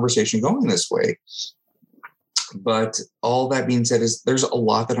 is the conversation going this way? But all that being said is there's a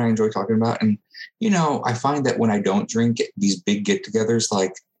lot that I enjoy talking about. And, I find that when I don't drink these big get-togethers,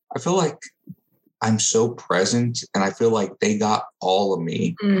 I feel like I'm so present and I feel like they got all of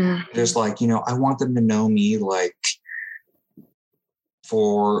me. Just I want them to know me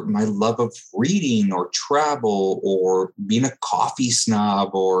for my love of reading or travel or being a coffee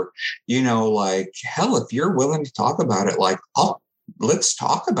snob or, hell, if you're willing to talk about it, let's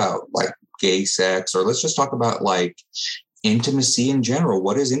talk about gay sex, or let's just talk about intimacy in general.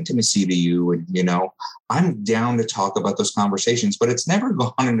 What is intimacy to you? And, I'm down to talk about those conversations, but it's never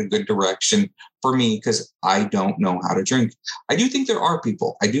gone in a good direction for me because I don't know how to drink. I do think there are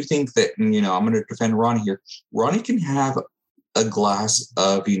people. I do think that, I'm going to defend Ronnie here. Ronnie can have a glass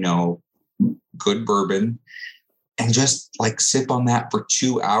of, good bourbon and just sip on that for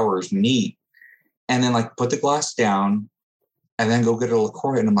 2 hours neat. and then like put the glass down and then go get a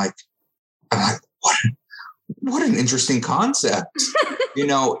LaCroix. And I'm like, what an interesting concept.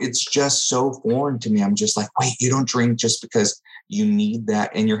 It's just so foreign to me. I'm just like, wait, you don't drink just because you need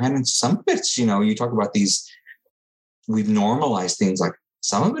that in your hand. And some of it's, you talk about these, we've normalized things. Like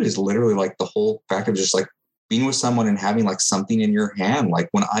some of it is literally like the whole fact of just like being with someone and having like something in your hand. Like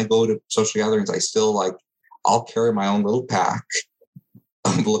when I go to social gatherings, I still like, I'll carry my own little pack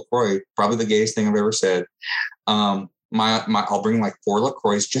of LaCroix, probably the gayest thing I've ever said. I'll bring like 4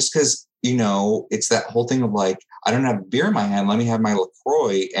 LaCroix just because, it's that whole thing of like, I don't have beer in my hand. Let me have my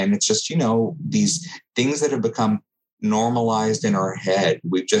LaCroix. And it's just, these things that have become normalized in our head.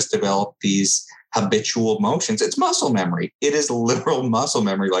 We've just developed these habitual motions. It's muscle memory. It is literal muscle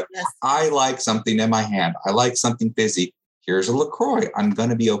memory. Like, yes. I like something in my hand. I like something fizzy. Here's a LaCroix. I'm going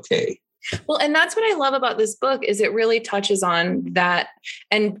to be okay. Well, and that's what I love about this book is it really touches on that.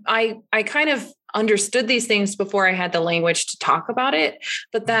 And I kind of understood these things before I had the language to talk about it,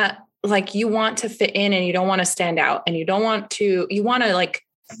 but that like you want to fit in and you don't want to stand out and you want to like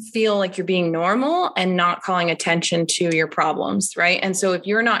feel like you're being normal and not calling attention to your problems. Right. And so if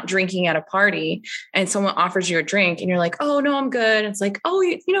you're not drinking at a party and someone offers you a drink and you're like, oh no, I'm good. It's like, oh,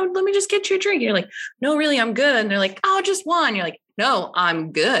 let me just get you a drink. And you're like, no, really, I'm good. And they're like, oh, just one. You're like, no,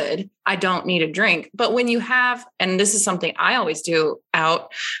 I'm good. I don't need a drink. But when you have, and this is something I always do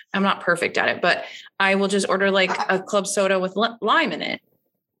out, I'm not perfect at it, but I will just order like a club soda with lime in it.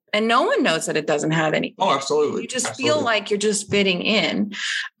 And no one knows that it doesn't have anything. Oh, absolutely. You just feel like you're just fitting in.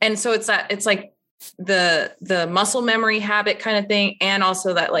 And so it's like the muscle memory habit kind of thing. And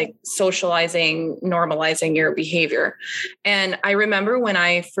also that like socializing, normalizing your behavior. And I remember when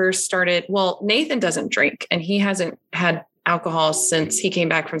I first started, Nathan doesn't drink and he hasn't had alcohol since he came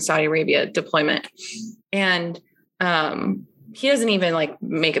back from Saudi Arabia deployment. And he doesn't even like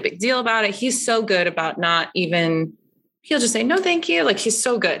make a big deal about it. He's so good about not even, he'll just say, no, thank you. Like he's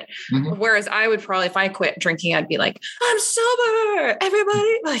so good. Mm-hmm. Whereas I would probably, if I quit drinking, I'd be like, I'm sober,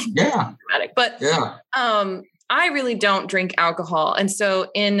 everybody. Like, yeah. Dramatic. But yeah. I really don't drink alcohol. And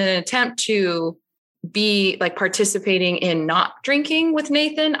so in an attempt to be like participating in not drinking with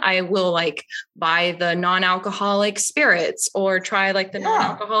Nathan, I will like buy the non-alcoholic spirits or try like the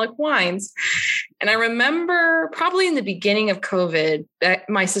non-alcoholic wines. And I remember probably in the beginning of COVID,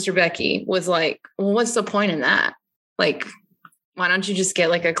 my sister Becky was like, well, what's the point in that? Like, why don't you just get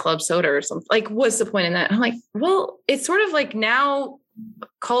like a club soda or something? Like, what's the point in that? I'm like, well, it's sort of like now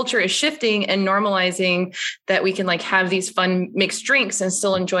culture is shifting and normalizing that we can like have these fun mixed drinks and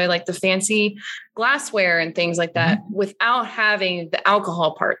still enjoy like the fancy glassware and things like that without having the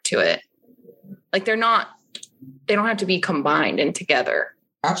alcohol part to it. Like they don't have to be combined and together.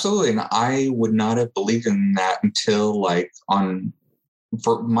 Absolutely. And I would not have believed in that until like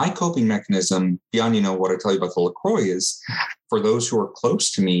for my coping mechanism beyond, what I tell you about the LaCroix is for those who are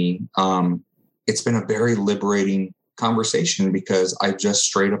close to me. It's been a very liberating conversation because I just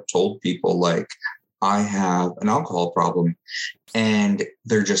straight up told people like I have an alcohol problem and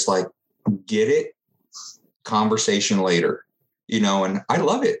they're just like, get it, conversation later, and I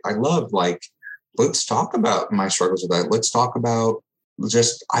love it. I love like, let's talk about my struggles with that. Let's talk about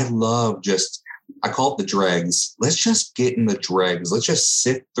I call it the dregs. Let's just get in the dregs. Let's just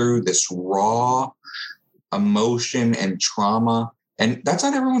sit through this raw emotion and trauma. And that's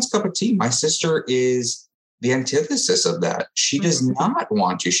not everyone's cup of tea. My sister is the antithesis of that. She does not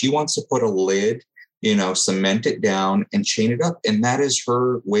want to. She wants to put a lid, cement it down and chain it up. And that is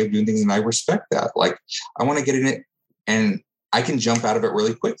her way of doing things. And I respect that. Like, I want to get in it and I can jump out of it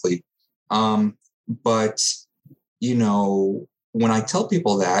really quickly. But, when I tell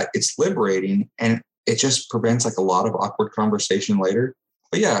people that, it's liberating and it just prevents like a lot of awkward conversation later.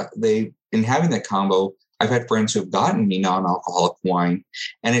 But yeah, in having that combo, I've had friends who have gotten me non-alcoholic wine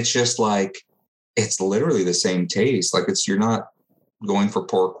and it's just like, it's literally the same taste. Like you're not going for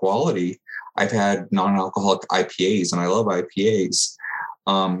poor quality. I've had non-alcoholic IPAs and I love IPAs.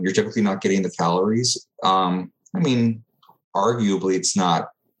 You're typically not getting the calories. Arguably it's not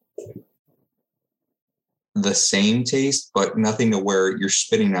the same taste, but nothing to where you're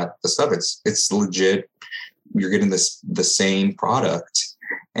spitting out the stuff. It's legit. You're getting the same product.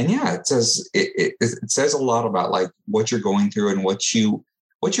 And yeah, it says a lot about like what you're going through and what your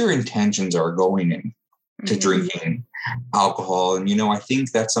intentions are going in to drinking alcohol. And, I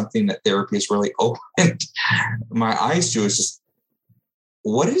think that's something that therapy has really opened my eyes to is just,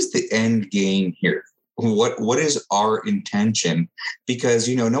 what is the end game here? What is our intention? Because,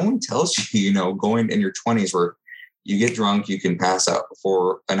 no one tells you, going in your 20s where you get drunk, you can pass out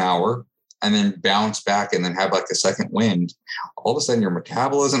for an hour and then bounce back and then have like a second wind. All of a sudden your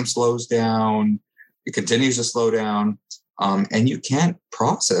metabolism slows down. it continues to slow down. And you can't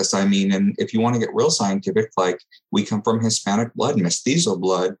process. I mean, and if you want to get real scientific, like we come from Hispanic blood, mestizo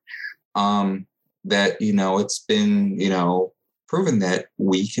blood, that, it's been, proven that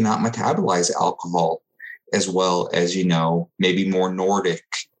we cannot metabolize alcohol as well as, maybe more Nordic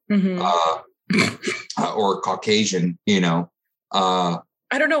or Caucasian,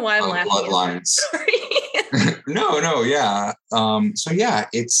 I don't know why I'm laughing. Bloodlines. No. Yeah. So yeah,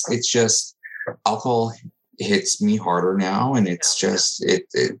 it's just alcohol hits me harder now, and it's just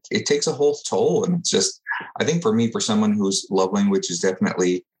it takes a whole toll. And it's just, I think for me, for someone whose love language is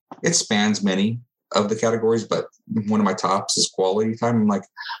definitely, it spans many of the categories, but one of my tops is quality time. I'm like,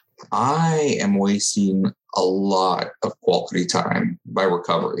 I am wasting a lot of quality time by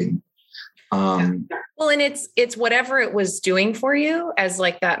recovering. Well, and it's whatever it was doing for you as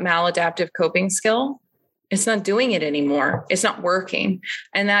like that maladaptive coping skill. It's not doing it anymore. It's not working.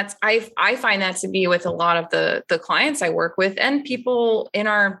 And that's, I find that to be with a lot of the clients I work with and people in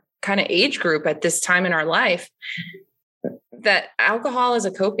our kind of age group at this time in our life, that alcohol as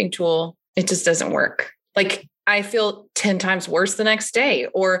a coping tool, it just doesn't work. Like I feel 10 times worse the next day,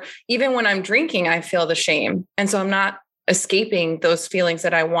 or even when I'm drinking, I feel the shame. And so I'm not escaping those feelings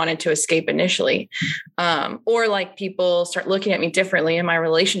that I wanted to escape initially. Or like people start looking at me differently and my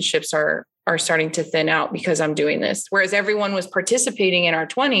relationships are starting to thin out because I'm doing this. Whereas everyone was participating in our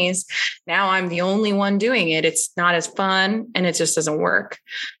 20s. Now I'm the only one doing it. It's not as fun and it just doesn't work.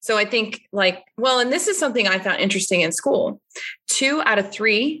 So I think and this is something I found interesting in school. 2 out of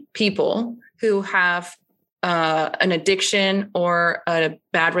 3 people who have an addiction or a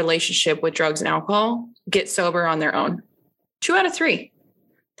bad relationship with drugs and alcohol get sober on their own. 2 out of 3.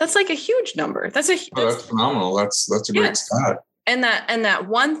 That's like a huge number. That's phenomenal. That's a great stat. And that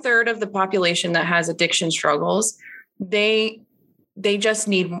 1/3 of the population that has addiction struggles, they just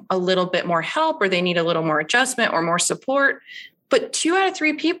need a little bit more help, or they need a little more adjustment or more support. But 2 out of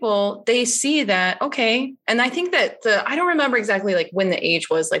 3 people, they see that, okay. And I think that I don't remember exactly like when the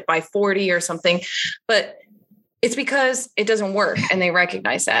age was, like by 40 or something, but it's because it doesn't work and they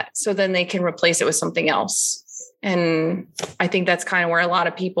recognize that. So then they can replace it with something else. And I think that's kind of where a lot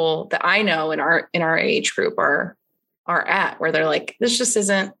of people that I know in our age group are at, where they're like, this just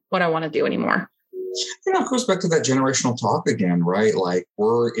isn't what I want to do anymore. It goes back to that generational talk again, right? Like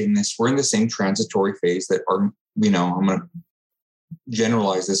we're in the same transitory phase that our, I'm going to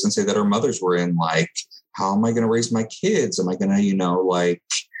generalize this and say that our mothers were in. Like, how am I going to raise my kids? Am I going to,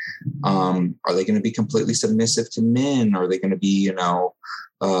 are they going to be completely submissive to men? Are they going to be,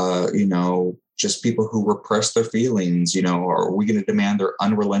 just people who repress their feelings? Are we going to demand their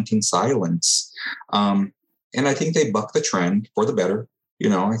unrelenting silence? And I think they buck the trend for the better.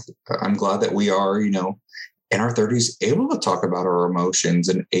 I'm glad that we are, in our 30s, able to talk about our emotions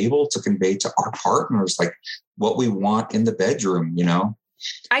and able to convey to our partners like what we want in the bedroom.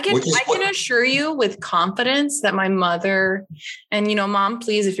 I can assure you with confidence that my mother, and Mom,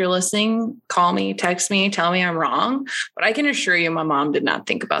 please, if you're listening, call me, text me, tell me I'm wrong. But I can assure you my mom did not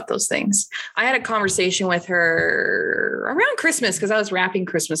think about those things. I had a conversation with her around Christmas because I was wrapping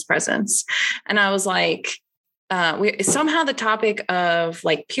Christmas presents. And I was like, somehow the topic of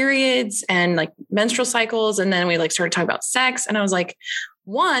like periods and like menstrual cycles. And then we started talking about sex. And I was like,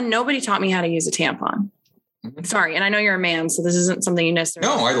 nobody taught me how to use a tampon. Mm-hmm. Sorry. And I know you're a man, so this isn't something you necessarily.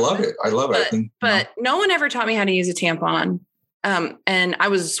 No, I love it. I love it. But no one ever taught me how to use a tampon. And I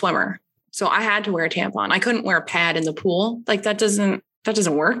was a swimmer, so I had to wear a tampon. I couldn't wear a pad in the pool. Like that doesn't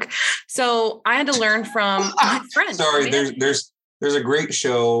work. So I had to learn from my friends. Sorry. There's a great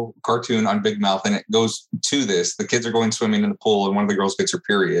cartoon on Big Mouth, and it goes to this. The kids are going swimming in the pool, and one of the girls gets her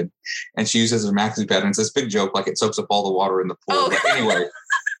period, and she uses her maxi pad, and it's this big joke, like it soaks up all the water in the pool. Oh. But anyway,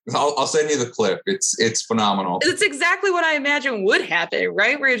 I'll send you the clip. It's phenomenal. It's exactly what I imagine would happen,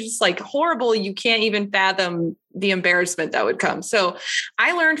 right? Where it's just like horrible. You can't even fathom the embarrassment that would come. So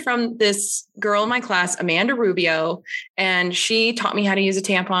I learned from this girl in my class, Amanda Rubio, and she taught me how to use a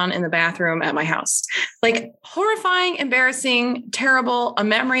tampon in the bathroom at my house. Like horrifying, embarrassing, terrible, a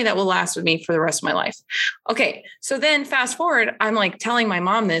memory that will last with me for the rest of my life. Okay. So then fast forward, I'm like telling my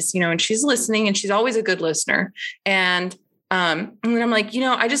mom this, and she's listening, and she's always a good listener. And then I'm like,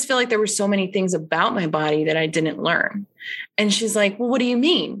 I just feel like there were so many things about my body that I didn't learn. And she's like, well, what do you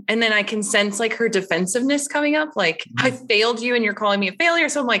mean? And then I can sense like her defensiveness coming up. Like, I failed you and you're calling me a failure.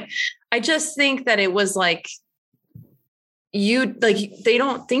 So I'm like, I just think that it was like, they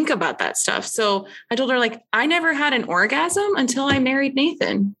don't think about that stuff. So I told her, like, I never had an orgasm until I married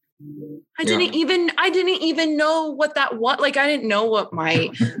Nathan. I didn't even know what that was. Like, I didn't know what my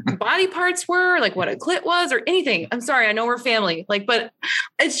body parts were, like what a clit was or anything. I'm sorry. I know we're family, like, but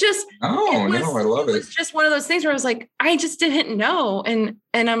it's just, I love it. It's just one of those things where I was like, I just didn't know. And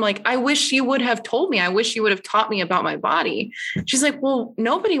I'm like, I wish you would have told me. I wish you would have taught me about my body. She's like, well,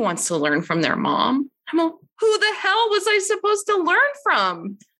 nobody wants to learn from their mom. I'm like, who the hell was I supposed to learn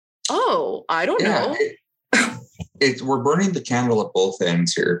from? Oh, I don't know. We're burning the candle at both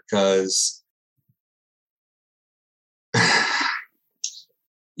ends here because,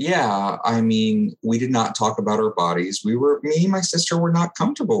 I mean, we did not talk about our bodies. Me and my sister were not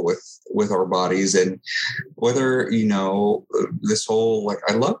comfortable with our bodies. And whether, this whole, like,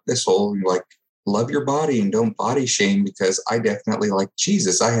 I love this whole, like, love your body and don't body shame, because I definitely, like,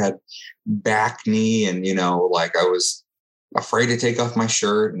 Jesus, I had back knee and, like I was afraid to take off my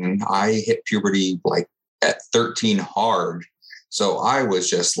shirt, and I hit puberty like at 13 hard. So I was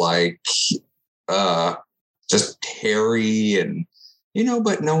just like, just hairy and,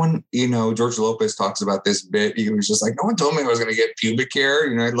 but no one, George Lopez talks about this bit. He was just like, no one told me I was going to get pubic hair.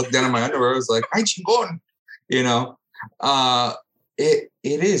 I looked down at my underwear. I was like, ay, chingon,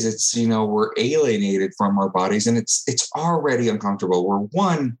 it's, we're alienated from our bodies, and it's already uncomfortable. We're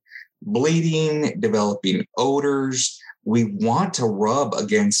bleeding, developing odors. We want to rub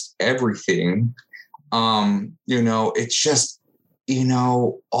against everything. It's just,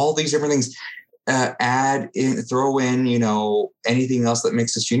 all these different things, throw in, anything else that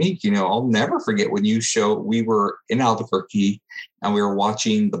makes us unique. I'll never forget when we were in Albuquerque and we were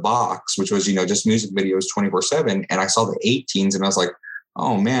watching The Box, which was, just music videos 24/7. And I saw the 18s and I was like,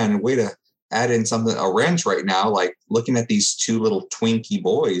 oh man, way to add in a wrench right now. Like, looking at these two little twinkie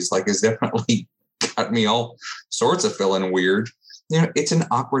boys, like, is definitely got me all sorts of feeling weird. It's an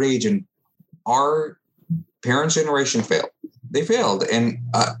awkward age, and our parents' generation failed. They failed. And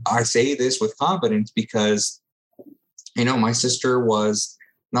I say this with confidence because, my sister was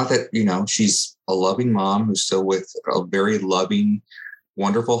not that, she's a loving mom who's still with a very loving,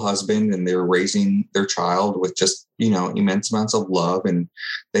 wonderful husband, and they're raising their child with just, immense amounts of love, and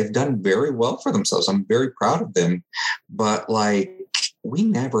they've done very well for themselves. I'm very proud of them. But like, we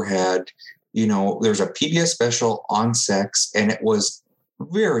never had, there's a PBS special on sex, and it was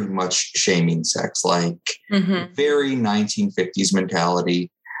very much shaming sex, like very 1950s mentality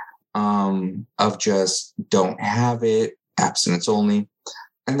of just don't have it, abstinence only.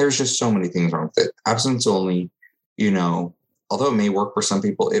 And there's just so many things wrong with it. Abstinence only, although it may work for some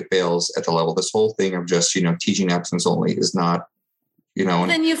people, it fails at the level. This whole thing of just, teaching abstinence only is not,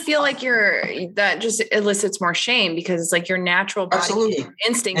 then you feel like that just elicits more shame, because it's like your natural body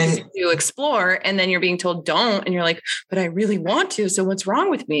instinct is to explore, and then you're being told don't, and you're like, but I really want to, so what's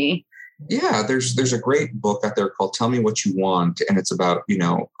wrong with me? Yeah, there's a great book out there called Tell Me What You Want, and it's about,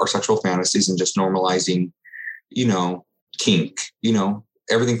 our sexual fantasies and just normalizing, kink,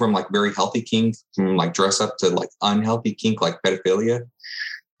 everything from like very healthy kink, from like dress up, to like unhealthy kink, like pedophilia.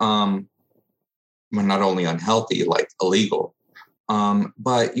 Well, not only unhealthy, like illegal.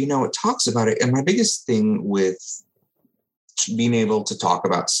 But, it talks about it. And my biggest thing with being able to talk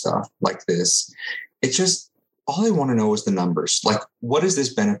about stuff like this, it's just, all I want to know is the numbers. Like, what does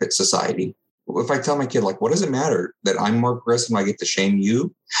this benefit society? If I tell my kid, like, what does it matter that I'm more progressive and I get to shame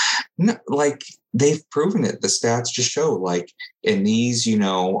you? No, like, they've proven it. The stats just show, like, in these,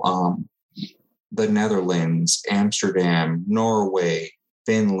 the Netherlands, Amsterdam, Norway,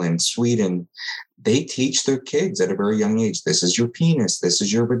 Finland, Sweden, they teach their kids at a very young age, this is your penis, this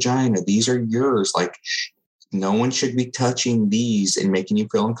is your vagina, these are yours. Like, no one should be touching these and making you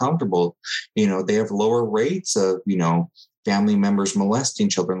feel uncomfortable. They have lower rates of, family members molesting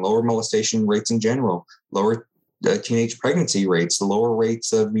children, lower molestation rates in general, lower teenage pregnancy rates, lower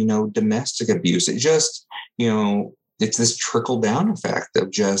rates of, domestic abuse. It just, it's this trickle down effect of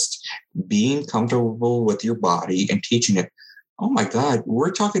just being comfortable with your body and teaching it. Oh my God,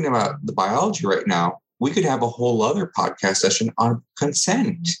 we're talking about the biology right now. We could have a whole other podcast session on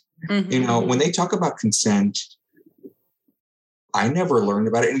consent. When they talk about consent, I never learned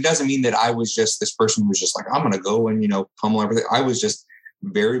about it. And it doesn't mean that I was just this person who was just like, I'm going to go and, pummel everything. I was just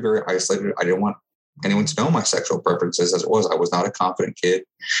very, very isolated. I didn't want anyone to know my sexual preferences as it was. I was not a confident kid.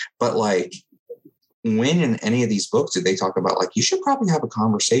 But like, when in any of these books did they talk about, like, you should probably have a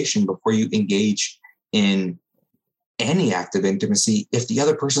conversation before you engage in any act of intimacy if the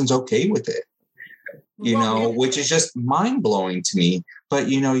other person's okay with it, which is just mind blowing to me. But,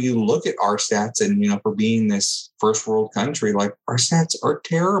 you look at our stats and, for being this first world country, like, our stats are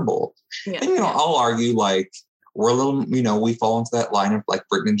terrible. Yeah. And, I'll argue, like, we're a little, we fall into that line of like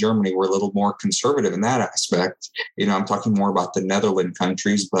Britain and Germany. We're a little more conservative in that aspect. I'm talking more about the Netherlands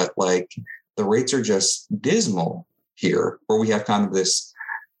countries, but like the rates are just dismal here, where we have kind of this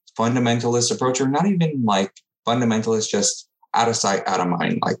fundamentalist approach, or not even like fundamentalist, just out of sight, out of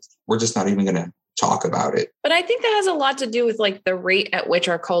mind. Like we're just not even going to talk about it. But I think that has a lot to do with like the rate at which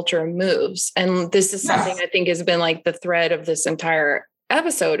our culture moves. And this is something I think has been like the thread of this entire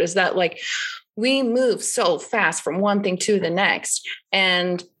episode, is that like we move so fast from one thing to the next.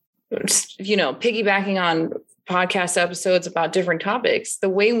 And, piggybacking on podcast episodes about different topics, the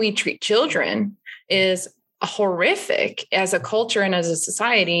way we treat children is horrific as a culture and as a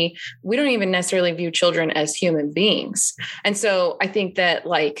society. We don't even necessarily view children as human beings. And so I think that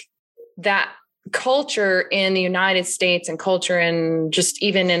like that culture in the United States and culture and just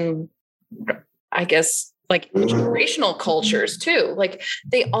even in, I guess, like generational cultures too, like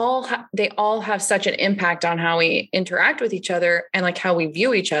they all have such an impact on how we interact with each other and like how we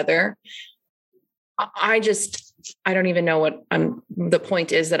view each other. I don't even know what the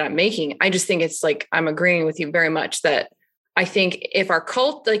point is that I'm making. I just think it's like, I'm agreeing with you very much that I think if our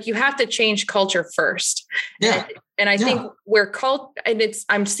like you have to change culture first. Yeah. And I think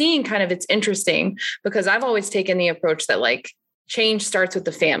I'm seeing kind of, it's interesting because I've always taken the approach that like change starts with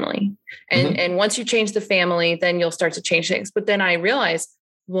the family. And once you change the family, then you'll start to change things. But then I realized,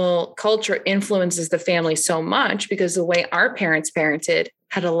 well, culture influences the family so much because the way our parents parented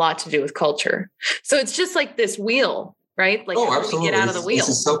had a lot to do with culture. So it's just like this wheel, right? Like how do we get out of the wheel? It's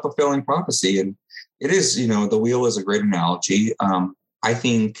a self-fulfilling prophecy. And it is, the wheel is a great analogy. I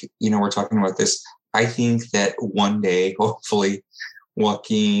think, we're talking about this. I think that one day, hopefully,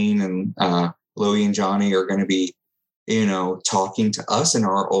 Joaquin and Louie and Johnny are going to be, talking to us in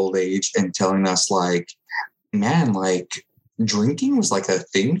our old age and telling us like, man, like drinking was like a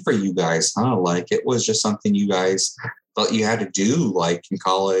thing for you guys, huh? Like it was just something you guys felt you had to do like in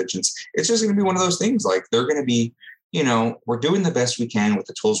college. And it's just going to be one of those things. Like they're going to be, we're doing the best we can with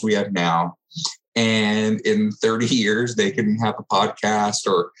the tools we have now. And in 30 years, they can have a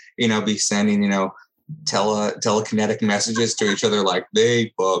podcast or, be sending, telekinetic messages to each other like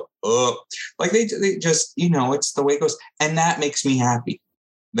they fuck up. Like they just, it's the way it goes. And that makes me happy.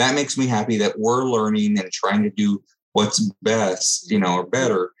 That makes me happy that we're learning and trying to do what's best, or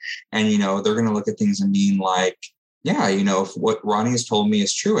better. And, they're going to look at things and being like, yeah, if what Ronnie has told me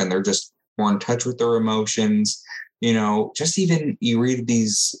is true, and they're just more in touch with their emotions, just even you read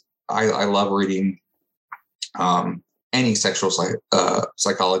these, I love reading any sexual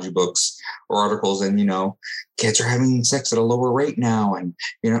psychology books or articles, and, kids are having sex at a lower rate now. And,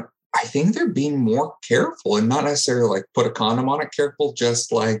 I think they're being more careful, and not necessarily like put a condom on it careful,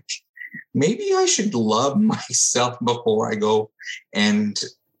 just like, maybe I should love myself before I go and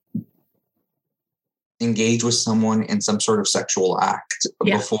engage with someone in some sort of sexual act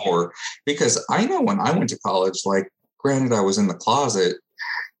before. Because I know when I went to college, like granted, I was in the closet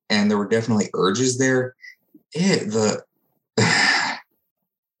and there were definitely urges there.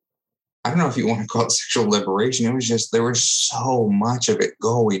 I don't know if you want to call it sexual liberation. It was just, there was so much of it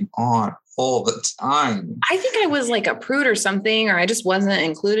going on all the time. I think I was like a prude or something, or I just wasn't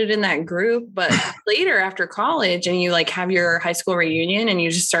included in that group. But later after college and you like have your high school reunion and you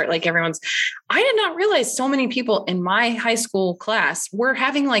just start like I did not realize so many people in my high school class were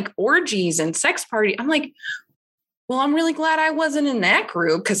having like orgies and sex party. I'm like, well, I'm really glad I wasn't in that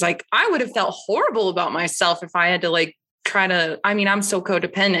group. Cause like I would have felt horrible about myself if I had to like I'm so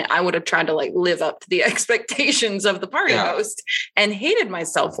codependent. I would have tried to like live up to the expectations of the party host and hated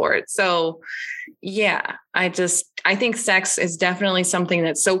myself for it. So yeah, I think sex is definitely something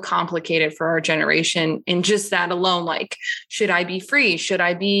that's so complicated for our generation. And just that alone, like, should I be free? Should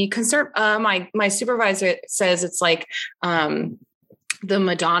I be conserved? My supervisor says it's like, the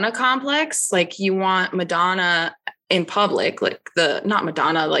Madonna complex. Like you want Madonna in public, like not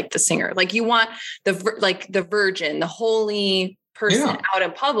Madonna, like the singer, like you want the virgin, the holy person out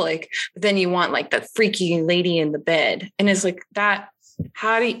in public, but then you want like the freaky lady in the bed. And it's like that,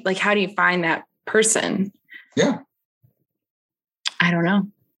 how do you find that person? Yeah. I don't know.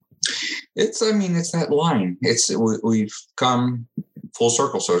 It's that line. We've come full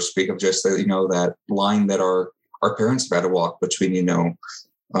circle, so to speak, of just that line that our parents have had to walk between,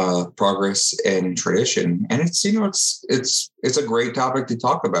 progress and tradition. And it's a great topic to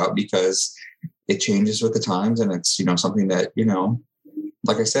talk about because it changes with the times. And it's, something that,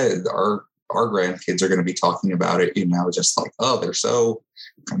 like I said, our grandkids are going to be talking about it, just like, oh, they're so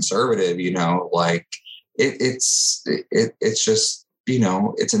conservative, like it's just,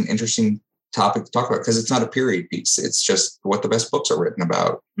 it's an interesting topic to talk about because it's not a period piece. It's just what the best books are written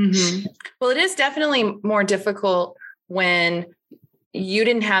about. Mm-hmm. Well, it is definitely more difficult when you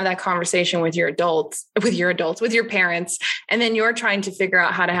didn't have that conversation with your parents, and then you're trying to figure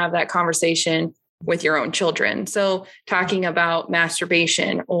out how to have that conversation with your own children. So talking about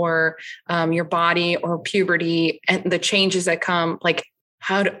masturbation or your body or puberty and the changes that come, like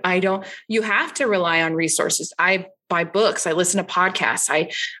you have to rely on resources. I buy books, I listen to podcasts,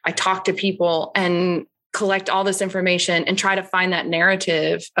 I talk to people and collect all this information and try to find that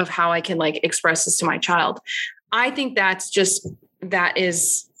narrative of how I can like express this to my child. I think that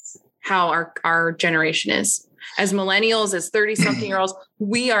is how our generation is. As millennials, as 30-something year olds,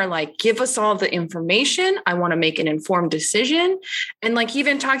 we are like, give us all the information. I want to make an informed decision. And like,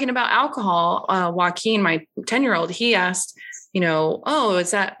 even talking about alcohol, Joaquin, my 10-year-old, he asked, oh,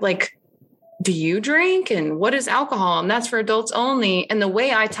 is that like, do you drink? And what is alcohol? And that's for adults only. And the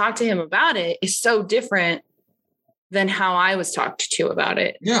way I talk to him about it is so different than how I was talked to about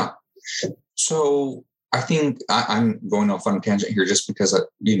it. Yeah. So I think I'm going off on a tangent here just because,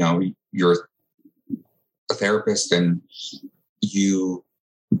 you're a therapist and you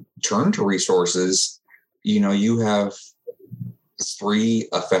turn to resources. You have 3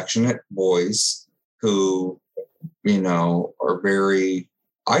 affectionate boys who, are very,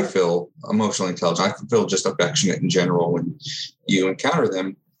 I feel, emotionally intelligent. I feel just affectionate in general when you encounter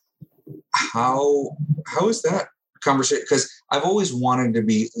them. How is that conversation? Because I've always wanted to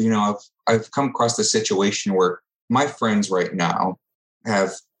be, I've come across this situation where my friends right now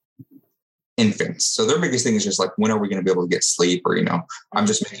have infants. So their biggest thing is just like, when are we going to be able to get sleep? Or, I'm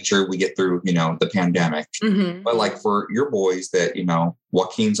just making sure we get through, the pandemic. Mm-hmm. But like for your boys that,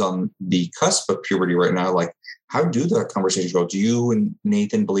 Joaquin's on the cusp of puberty right now, like how do that conversation go? Do you and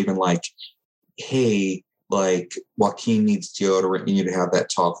Nathan believe in like, hey, like Joaquin needs deodorant. You need to have that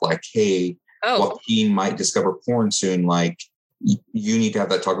talk like, hey, Joaquin might discover porn soon. Like you need to have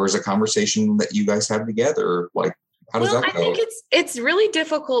that talk. Or is it a conversation that you guys have together? Like, how does that go? I think it's really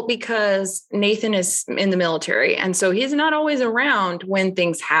difficult because Nathan is in the military. And so he's not always around when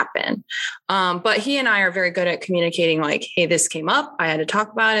things happen. But he and I are very good at communicating like, hey, this came up, I had to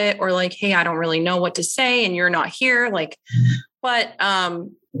talk about it. Or like, hey, I don't really know what to say and you're not here. Like, but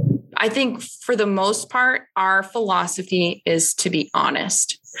I think for the most part, our philosophy is to be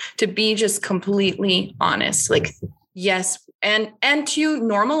honest, to be just completely honest. Like, yes. And to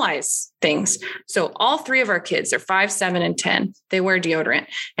normalize things. So all 3 of our kids, they're 5, 7, and 10. They wear deodorant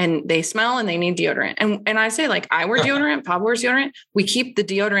and they smell and they need deodorant. And I say like, I wear deodorant, Papa wears deodorant. We keep the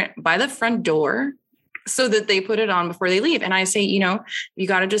deodorant by the front door so that they put it on before they leave. And I say, you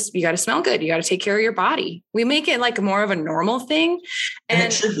got to smell good. You got to take care of your body. We make it like more of a normal thing. And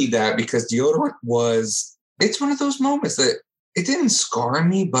it should be that because deodorant it's one of those moments that it didn't scar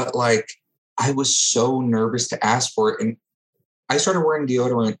me, but like I was so nervous to ask for it. And I started wearing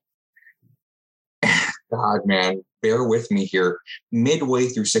deodorant. God, man, bear with me here. Midway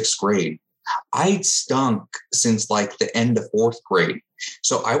through 6th grade, I'd stunk since like the end of 4th grade.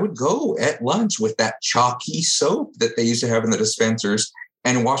 So I would go at lunch with that chalky soap that they used to have in the dispensers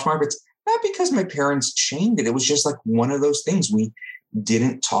and wash my armpits. Not because my parents shamed it. It was just like one of those things. We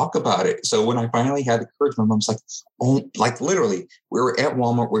didn't talk about it. So when I finally had the courage, my mom's like, oh, like literally, we were at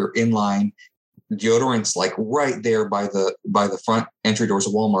Walmart, we were in line. Deodorant's like right there by the front entry doors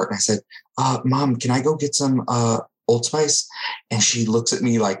of Walmart. And I said, Mom, can I go get some Old Spice? And she looks at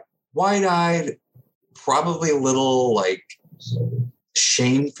me like wide-eyed, probably a little like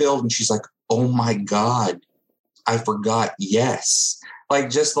shame-filled. And she's like, oh my God, I forgot. Yes. Like,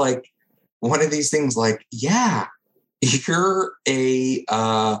 just like one of these things like, yeah, you're a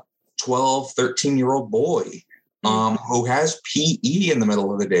 12, 13-year-old boy who has PE in the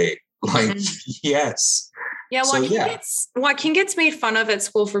middle of the day. Like, yes. Yeah, Joaquin gets made fun of at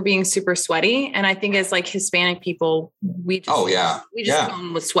school for being super sweaty. And I think as like Hispanic people, we just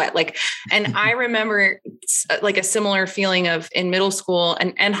come with sweat. Like, and I remember like a similar feeling of in middle school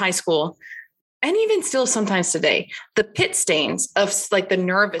and high school, and even still sometimes today, the pit stains of like the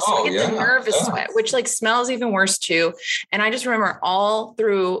nervous, sweat, which like smells even worse too. And I just remember all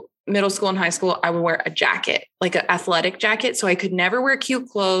through middle school and high school, I would wear a jacket, like an athletic jacket. So I could never wear cute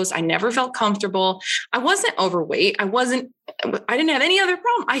clothes. I never felt comfortable. I wasn't overweight. I didn't have any other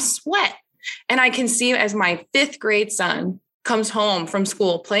problem. I sweat. And I can see as my 5th grade son comes home from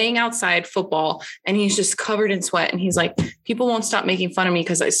school playing outside football and he's just covered in sweat. And he's like, people won't stop making fun of me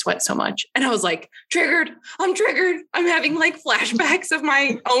because I sweat so much. And I was like, triggered. I'm triggered. I'm having like flashbacks of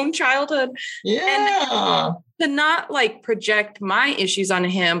my own childhood. Yeah. And to not like project my issues on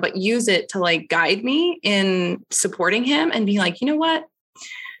him, but use it to like guide me in supporting him and be like, you know what?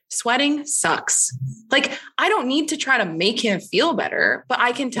 sweating sucks. Like, I don't need to try to make him feel better, but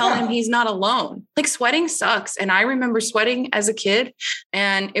I can tell him he's not alone. Like, sweating sucks. And I remember sweating as a kid,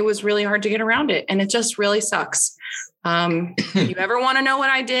 and it was really hard to get around it. And it just really sucks. If you ever want to know what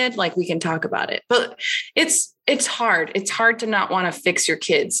I did, like, we can talk about it, but it's hard. It's hard to not want to fix your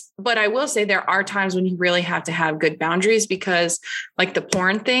kids. But I will say there are times when you really have to have good boundaries, because like the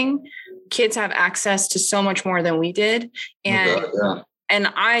porn thing, kids have access to so much more than we did. And And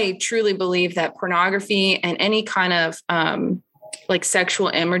I truly believe that pornography and any kind of like sexual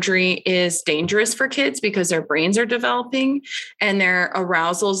imagery is dangerous for kids, because their brains are developing and their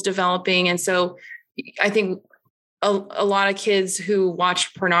arousal is developing. And so I think a lot of kids who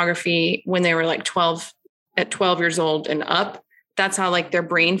watched pornography when they were like 12 years old and up, that's how like their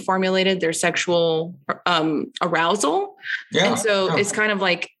brain formulated their sexual arousal. Yeah. And so it's kind of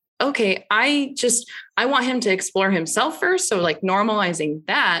like, okay, I want him to explore himself first. So like normalizing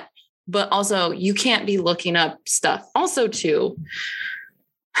that, but also you can't be looking up stuff. Also too,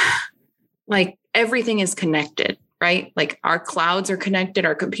 like everything is connected, right? Like our clouds are connected,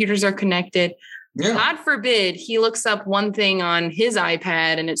 our computers are connected. Yeah. God forbid he looks up one thing on his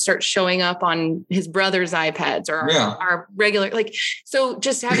iPad and it starts showing up on his brother's iPads or our regular, like, so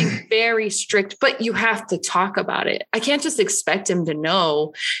just having very strict, but you have to talk about it. I can't just expect him to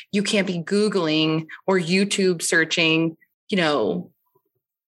know. You can't be Googling or YouTube searching,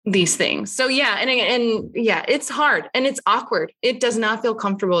 these things. So yeah. And yeah, it's hard and it's awkward. It does not feel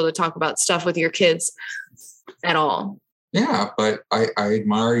comfortable to talk about stuff with your kids at all. Yeah, but I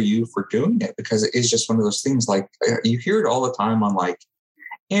admire you for doing it, because it's just one of those things, like you hear it all the time on like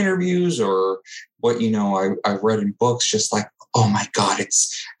interviews or what, I've read in books, just like, oh my God,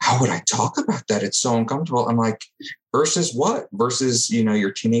 how would I talk about that? It's so uncomfortable. I'm like, versus what? Versus,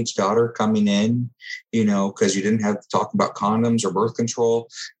 your teenage daughter coming in, because you didn't have to talk about condoms or birth control,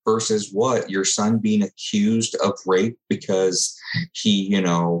 versus what? Your son being accused of rape because he,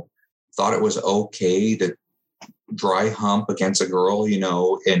 thought it was okay to dry hump against a girl,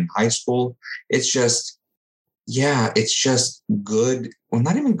 in high school. It's just good. Well,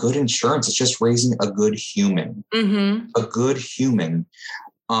 not even good insurance. It's just raising a good human, a good human.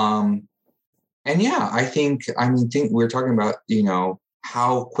 And yeah, I think we're talking about,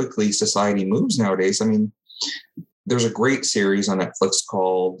 how quickly society moves nowadays. I mean, there's a great series on Netflix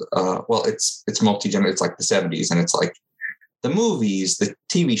called, it's multi-gender. It's like the 70s, and it's like the movies, the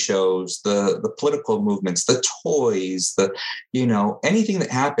TV shows, the political movements, the toys, anything that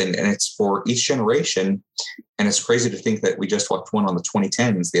happened. And it's for each generation. And it's crazy to think that we just watched one on the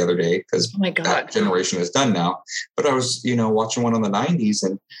 2010s the other day, because that generation is done now. But I was, watching one on the 90s,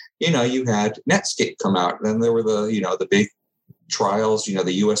 and, you had Netscape come out. And then there were the big trials,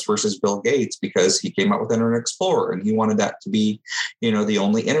 the US versus Bill Gates, because he came out with Internet Explorer and he wanted that to be, the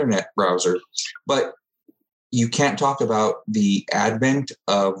only internet browser. But you can't talk about the advent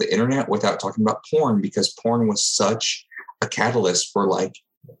of the internet without talking about porn, because porn was such a catalyst for like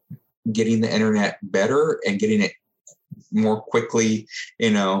getting the internet better and getting it more quickly,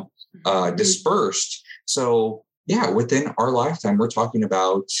 dispersed. So yeah, within our lifetime, we're talking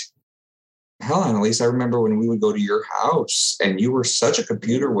about, hell, Annalise, I remember when we would go to your house and you were such a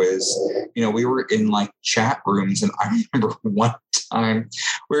computer whiz, we were in like chat rooms. And I remember one time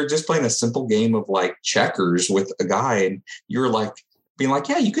we were just playing a simple game of like checkers with a guy, and you were like being like,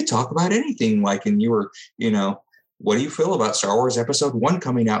 yeah, you could talk about anything. Like, and you were, what do you feel about Star Wars Episode 1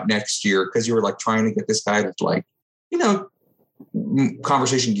 coming out next year? Because you were like trying to get this guy to like,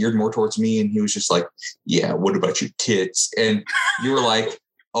 conversation geared more towards me. And he was just like, yeah, what about your tits? And you were like,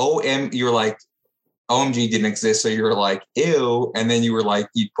 OMG didn't exist. So you were like, ew. And then you were like,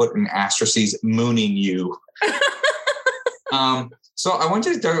 you put an asterisk mooning you. So I want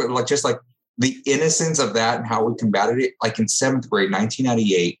you to talk like just like the innocence of that and how we combated it, like in 7th grade,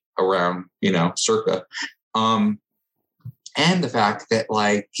 1998, around, circa. And the fact that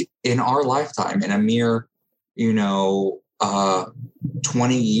like in our lifetime, in a mere,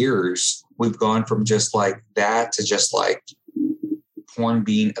 20 years, we've gone from just like that to just like porn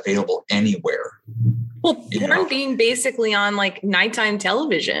being available anywhere. Well, porn being basically on like nighttime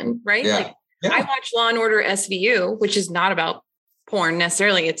television, right? Yeah. Like I watch Law and Order SVU, which is not about porn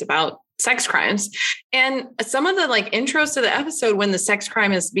necessarily. It's about sex crimes. And some of the like intros to the episode when the sex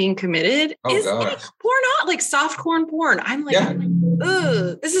crime is being committed is porn, like softcore porn. I'm like,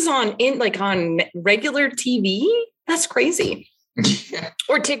 ugh, this is on regular TV. That's crazy. Yeah.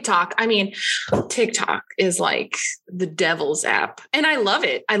 Or TikTok. I mean, TikTok is like the devil's app, and I love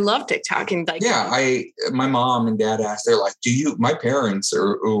it. I love TikTok. And like, my mom and dad asked, they're like, my parents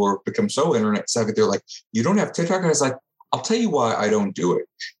who become so internet savvy, they're like, you don't have TikTok? And I was like, I'll tell you why I don't do it.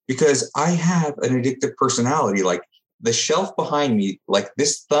 Because I have an addictive personality. Like the shelf behind me, like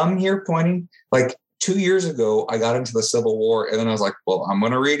this thumb here pointing, like 2 years ago, I got into the Civil War, and then I was like, well, I'm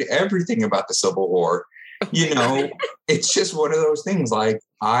going to read everything about the Civil War. You know, it's just one of those things. Like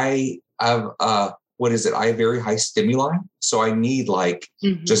I have, what is it? I have very high stimuli. So I need like,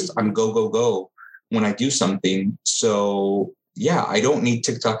 just I'm go, go, go when I do something. So yeah, I don't need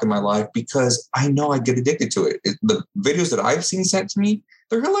TikTok in my life because I know I get addicted to it. The videos that I've seen sent to me,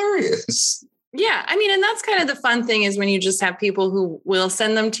 they're hilarious. Yeah. I mean, and that's kind of the fun thing is when you just have people who will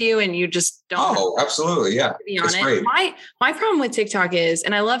send them to you and you just don't. Oh, absolutely. Yeah. Be on it. Great. My problem with TikTok is,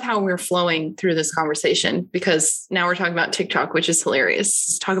 and I love how we're flowing through this conversation because now we're talking about TikTok, which is hilarious.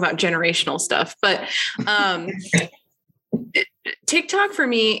 Let's talk about generational stuff. But TikTok for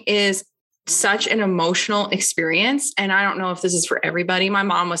me is such an emotional experience. And I don't know if this is for everybody. My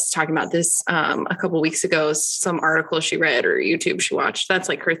mom was talking about this a couple of weeks ago, some article she read or YouTube she watched. That's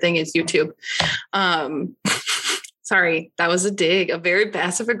like her thing is YouTube. Sorry, that was a very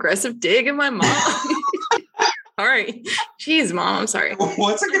passive aggressive dig at my mom. All right. Jeez, Mom, I'm sorry.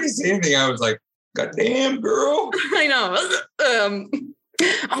 Once I get to say anything, I was like, God damn, girl. I know.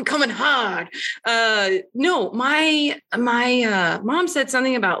 I'm coming hard. No, my mom said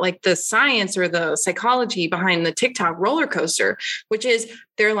something about like the science or the psychology behind the TikTok roller coaster, which is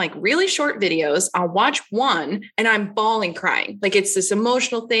they're like really short videos. I'll watch one and I'm bawling, crying. Like it's this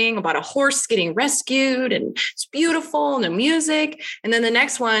emotional thing about a horse getting rescued and it's beautiful and the music. And then the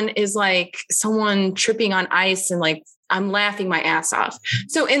next one is like someone tripping on ice and like I'm laughing my ass off.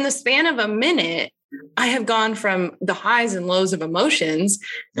 So in the span of a minute, I have gone from the highs and lows of emotions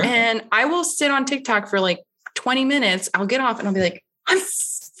and I will sit on TikTok for like 20 minutes. I'll get off and I'll be like, I'm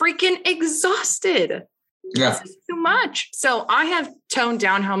freaking exhausted. Yeah. This is too much. So I have toned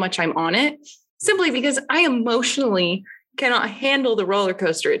down how much I'm on it simply because I emotionally cannot handle the roller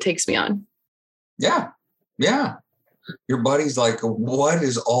coaster it takes me on. Yeah. Yeah. Your body's like, what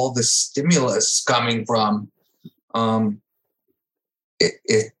is all the stimulus coming from?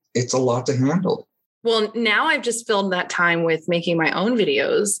 It's a lot to handle. Well, now I've just filled that time with making my own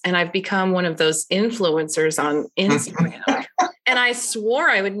videos and I've become one of those influencers on Instagram. And I swore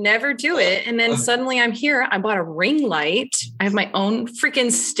I would never do it. And then suddenly I'm here. I bought a ring light. I have my own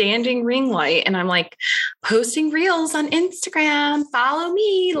freaking standing ring light. And I'm like posting reels on Instagram. Follow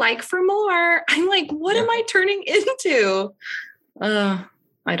me, like for more. I'm like, what am I turning into? I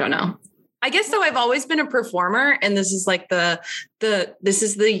don't know. I guess though I've always been a performer and this is like this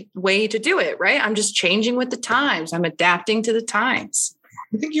is the way to do it, right? I'm just changing with the times. I'm adapting to the times.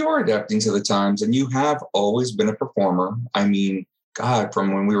 I think you are adapting to the times and you have always been a performer. I mean, God,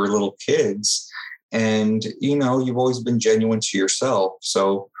 from when we were little kids and, you know, you've always been genuine to yourself.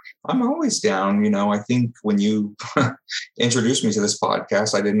 So I'm always down. You know, I think when you introduced me to this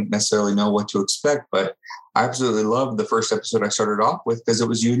podcast, I didn't necessarily know what to expect, but I absolutely loved the first episode I started off with because it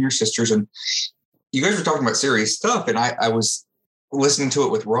was you and your sisters and you guys were talking about serious stuff. And I was listening to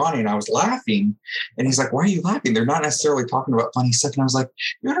it with Ronnie and I was laughing and he's like, why are you laughing? They're not necessarily talking about funny stuff. And I was like,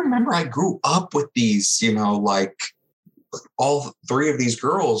 you gotta remember I grew up with these, you know, like all three of these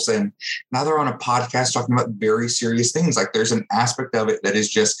girls and now they're on a podcast talking about very serious things. Like there's an aspect of it that is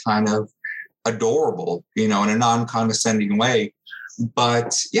just kind of adorable, you know, in a non-condescending way.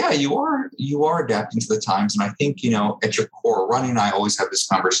 But yeah, you are adapting to the times. And I think, you know, at your core, Ronnie and I always have this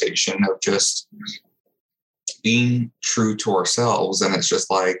conversation of just being true to ourselves. And it's just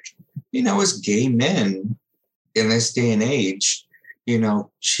like, you know, as gay men in this day and age, you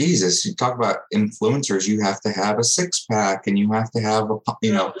know, Jesus, you talk about influencers, you have to have a 6-pack and you have to have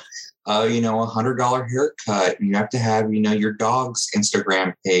 $100 haircut and you have to have, you know, your dog's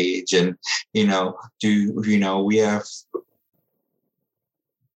Instagram page and, you know, we have,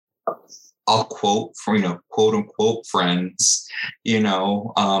 I'll quote for, you know, quote unquote friends, you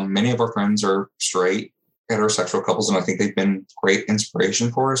know, many of our friends are straight heterosexual couples. And I think they've been great inspiration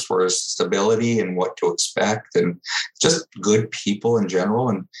for us for stability and what to expect and just good people in general.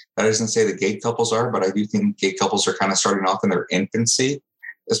 And that doesn't say that gay couples are, but I do think gay couples are kind of starting off in their infancy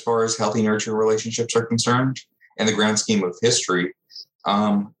as far as healthy, nurturing relationships are concerned in the grand scheme of history.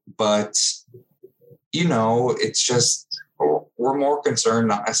 But, you know, it's just, we're more concerned,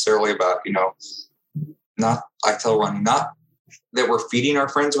 not necessarily about, you know, I tell Ronnie, not that we're feeding our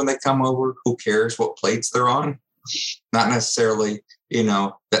friends when they come over, who cares what plates they're on? Not necessarily, you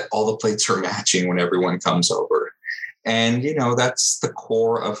know, that all the plates are matching when everyone comes over. And, you know, that's the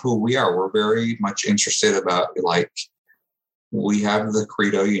core of who we are. We're very much interested about, like, we have the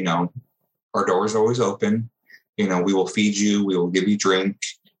credo, you know, our door is always open. You know, we will feed you, we will give you drink.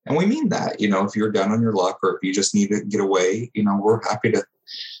 And we mean that, if you're down on your luck or if you just need to get away, we're happy to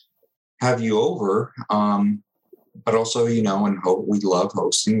have you over. But also, and we love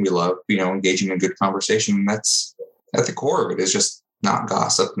hosting. We love, engaging in good conversation. And that's at the core of it, is just not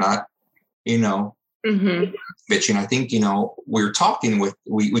gossip, not, bitching. I think, we were talking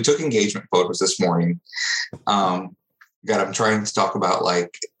we took engagement photos this morning. I'm trying to talk about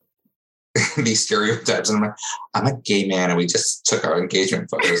like these stereotypes. And I'm a gay man and we just took our engagement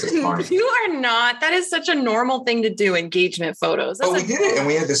photos this morning. You are not. That is such a normal thing to do, engagement photos. But we did it. And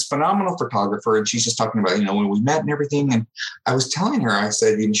we had this phenomenal photographer and she's just talking about, when we met and everything. And I was telling her, I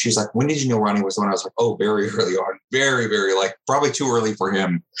said, and she's like, when did you know Ronnie was the one? I was like, oh, very early on. Very, very, like probably too early for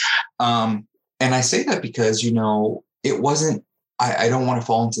him. And I say that because, it wasn't, I don't want to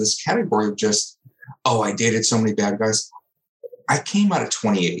fall into this category of just, oh, I dated so many bad guys. I came out at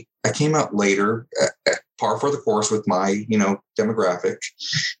 28. I came out later, at par for the course with my, demographic.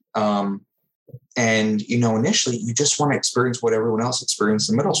 And, initially you just want to experience what everyone else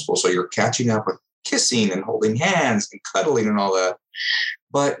experienced in middle school. So you're catching up with kissing and holding hands and cuddling and all that.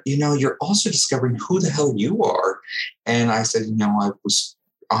 But, you're also discovering who the hell you are. And I said, I was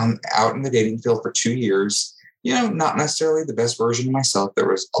out in the dating field for 2 years, not necessarily the best version of myself. There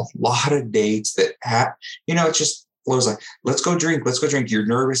was a lot of dates that it just was like, let's go drink. You're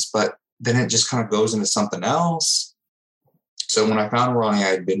nervous, but then it just kind of goes into something else. So when I found Ronnie, I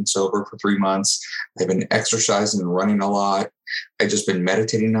had been sober for 3 months. I'd been exercising and running a lot. I'd just been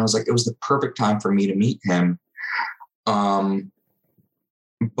meditating. And I was like, it was the perfect time for me to meet him. But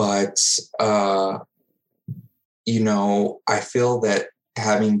I feel that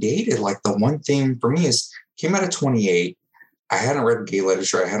having dated, like the one thing for me is came out at 28. I hadn't read gay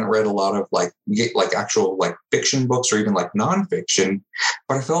literature. I hadn't read a lot of like actual like fiction books or even like nonfiction,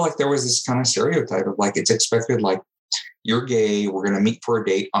 but I felt like there was this kind of stereotype of like, it's expected, like you're gay. We're going to meet for a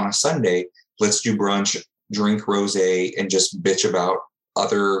date on a Sunday. Let's do brunch, drink rosé and just bitch about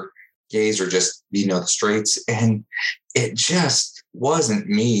other gays or just, the straights. And it just wasn't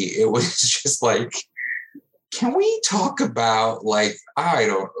me. It was just like, can we talk about like,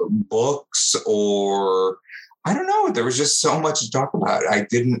 books or I don't know. There was just so much to talk about. I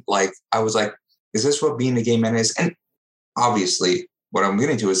was like, is this what being a gay man is? And obviously what I'm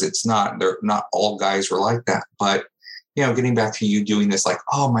getting to is they're not all guys were like that, but getting back to you doing this, like,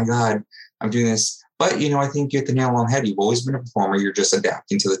 oh my God, I'm doing this. But, I think you hit the nail on the head. You've always been a performer. You're just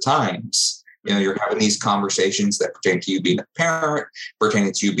adapting to the times. You're having these conversations that pertain to you being a parent,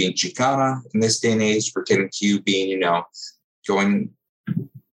 pertaining to you being Chicana in this day and age, pertaining to you being,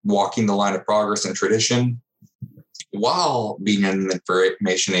 walking the line of progress and tradition, while being in the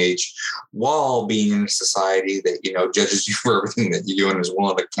information age, while being in a society that, judges you for everything that you do and is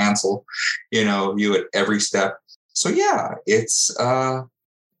willing to cancel, you at every step. So yeah, it's I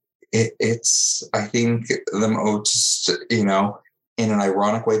think the most, in an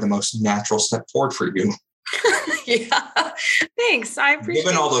ironic way, the most natural step forward for you. Yeah. Thanks. I appreciate it.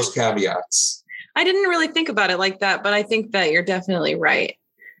 Given all those caveats. I didn't really think about it like that, but I think that you're definitely right.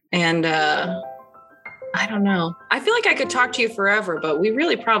 And, I don't know. I feel like I could talk to you forever, but we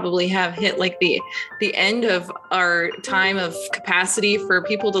really probably have hit like the end of our time of capacity for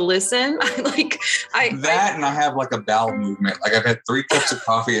people to listen. And I have like a bowel movement. Like I've had 3 cups of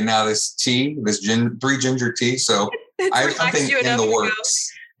coffee and now this tea, 3 ginger tea. So I have something in the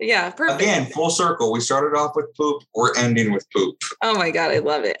works. Yeah, perfect. Again, full circle. We started off with poop. We're ending with poop. Oh my God, I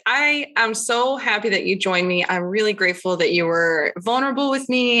love it. I am so happy that you joined me. I'm really grateful that you were vulnerable with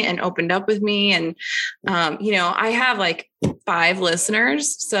me and opened up with me. And, I have like 5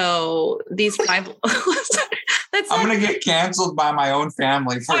 listeners. So these 5 I'm going to get canceled by my own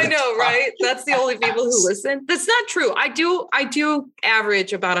family. I know, right? That's the only people who listen. That's not true. I do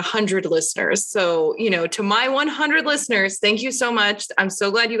average about 100 listeners. So, to my 100 listeners, thank you so much. I'm so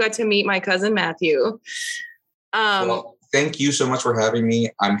glad you got to meet my cousin, Matthew. Well, thank you so much for having me.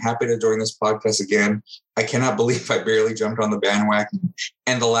 I'm happy to join this podcast again. I cannot believe I barely jumped on the bandwagon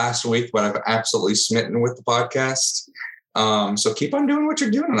in the last week, but I've absolutely smitten with the podcast. So keep on doing what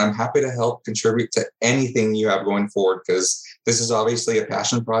you're doing. And I'm happy to help contribute to anything you have going forward, because this is obviously a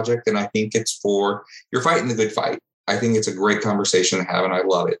passion project. And I think you're fighting the good fight. I think it's a great conversation to have and I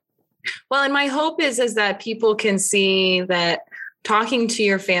love it. Well, and my hope is that people can see that talking to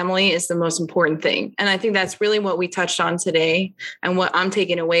your family is the most important thing. And I think that's really what we touched on today. And what I'm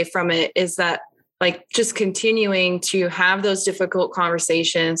taking away from it is that like just continuing to have those difficult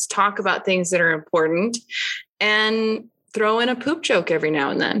conversations, talk about things that are important, and throw in a poop joke every now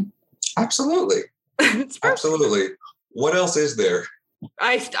and then. Absolutely. Absolutely. What else is there?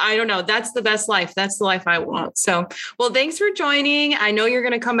 I don't know. That's the best life. That's the life I want. So, well, thanks for joining. I know you're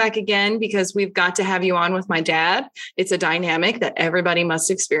going to come back again because we've got to have you on with my dad. It's a dynamic that everybody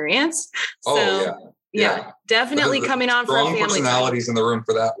must experience. So, yeah, definitely coming on for a family personalities time. In the room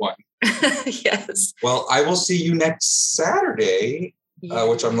for that one. Yes. Well, I will see you next Saturday,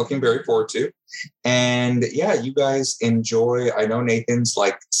 which I'm looking very forward to. And yeah, you guys enjoy. I know Nathan's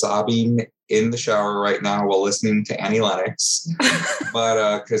like sobbing in the shower right now while listening to Annie Lennox,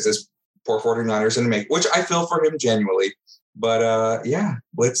 but because this poor 49ers in the make, which I feel for him genuinely. But yeah,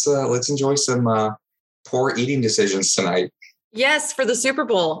 let's enjoy some poor eating decisions tonight. Yes, for the Super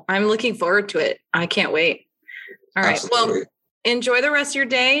Bowl. I'm looking forward to it. I can't wait. All right. Absolutely. Well, enjoy the rest of your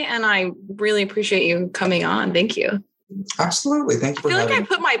day, and I really appreciate you coming on. Thank you. Absolutely. Thank you for having me. I feel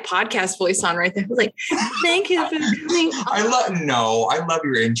like I put my podcast voice on right there. I was like, thank you for coming on. I love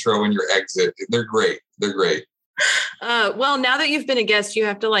your intro and your exit. They're great. Well, now that you've been a guest, you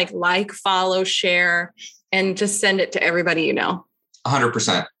have to like, follow, share, and just send it to everybody you know.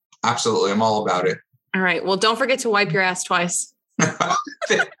 100%. Absolutely. I'm all about it. All right. Well, don't forget to wipe your ass twice.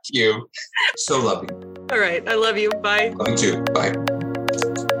 Thank you. So love you. All right. I love you. Bye. Love you too. Bye.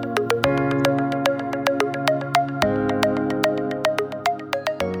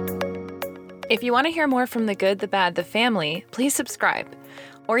 If you want to hear more from The Good, The Bad, The Family, please subscribe.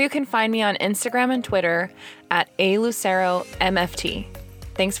 Or you can find me on Instagram and Twitter at @aluceromft.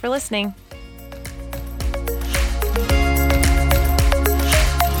 Thanks for listening.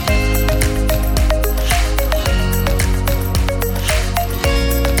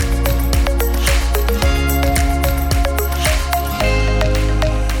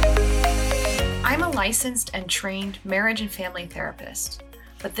 I'm a licensed and trained marriage and family therapist.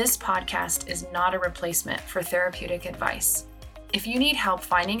 But this podcast is not a replacement for therapeutic advice. If you need help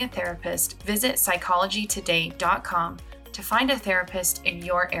finding a therapist, visit psychologytoday.com to find a therapist in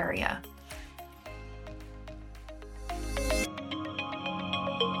your area.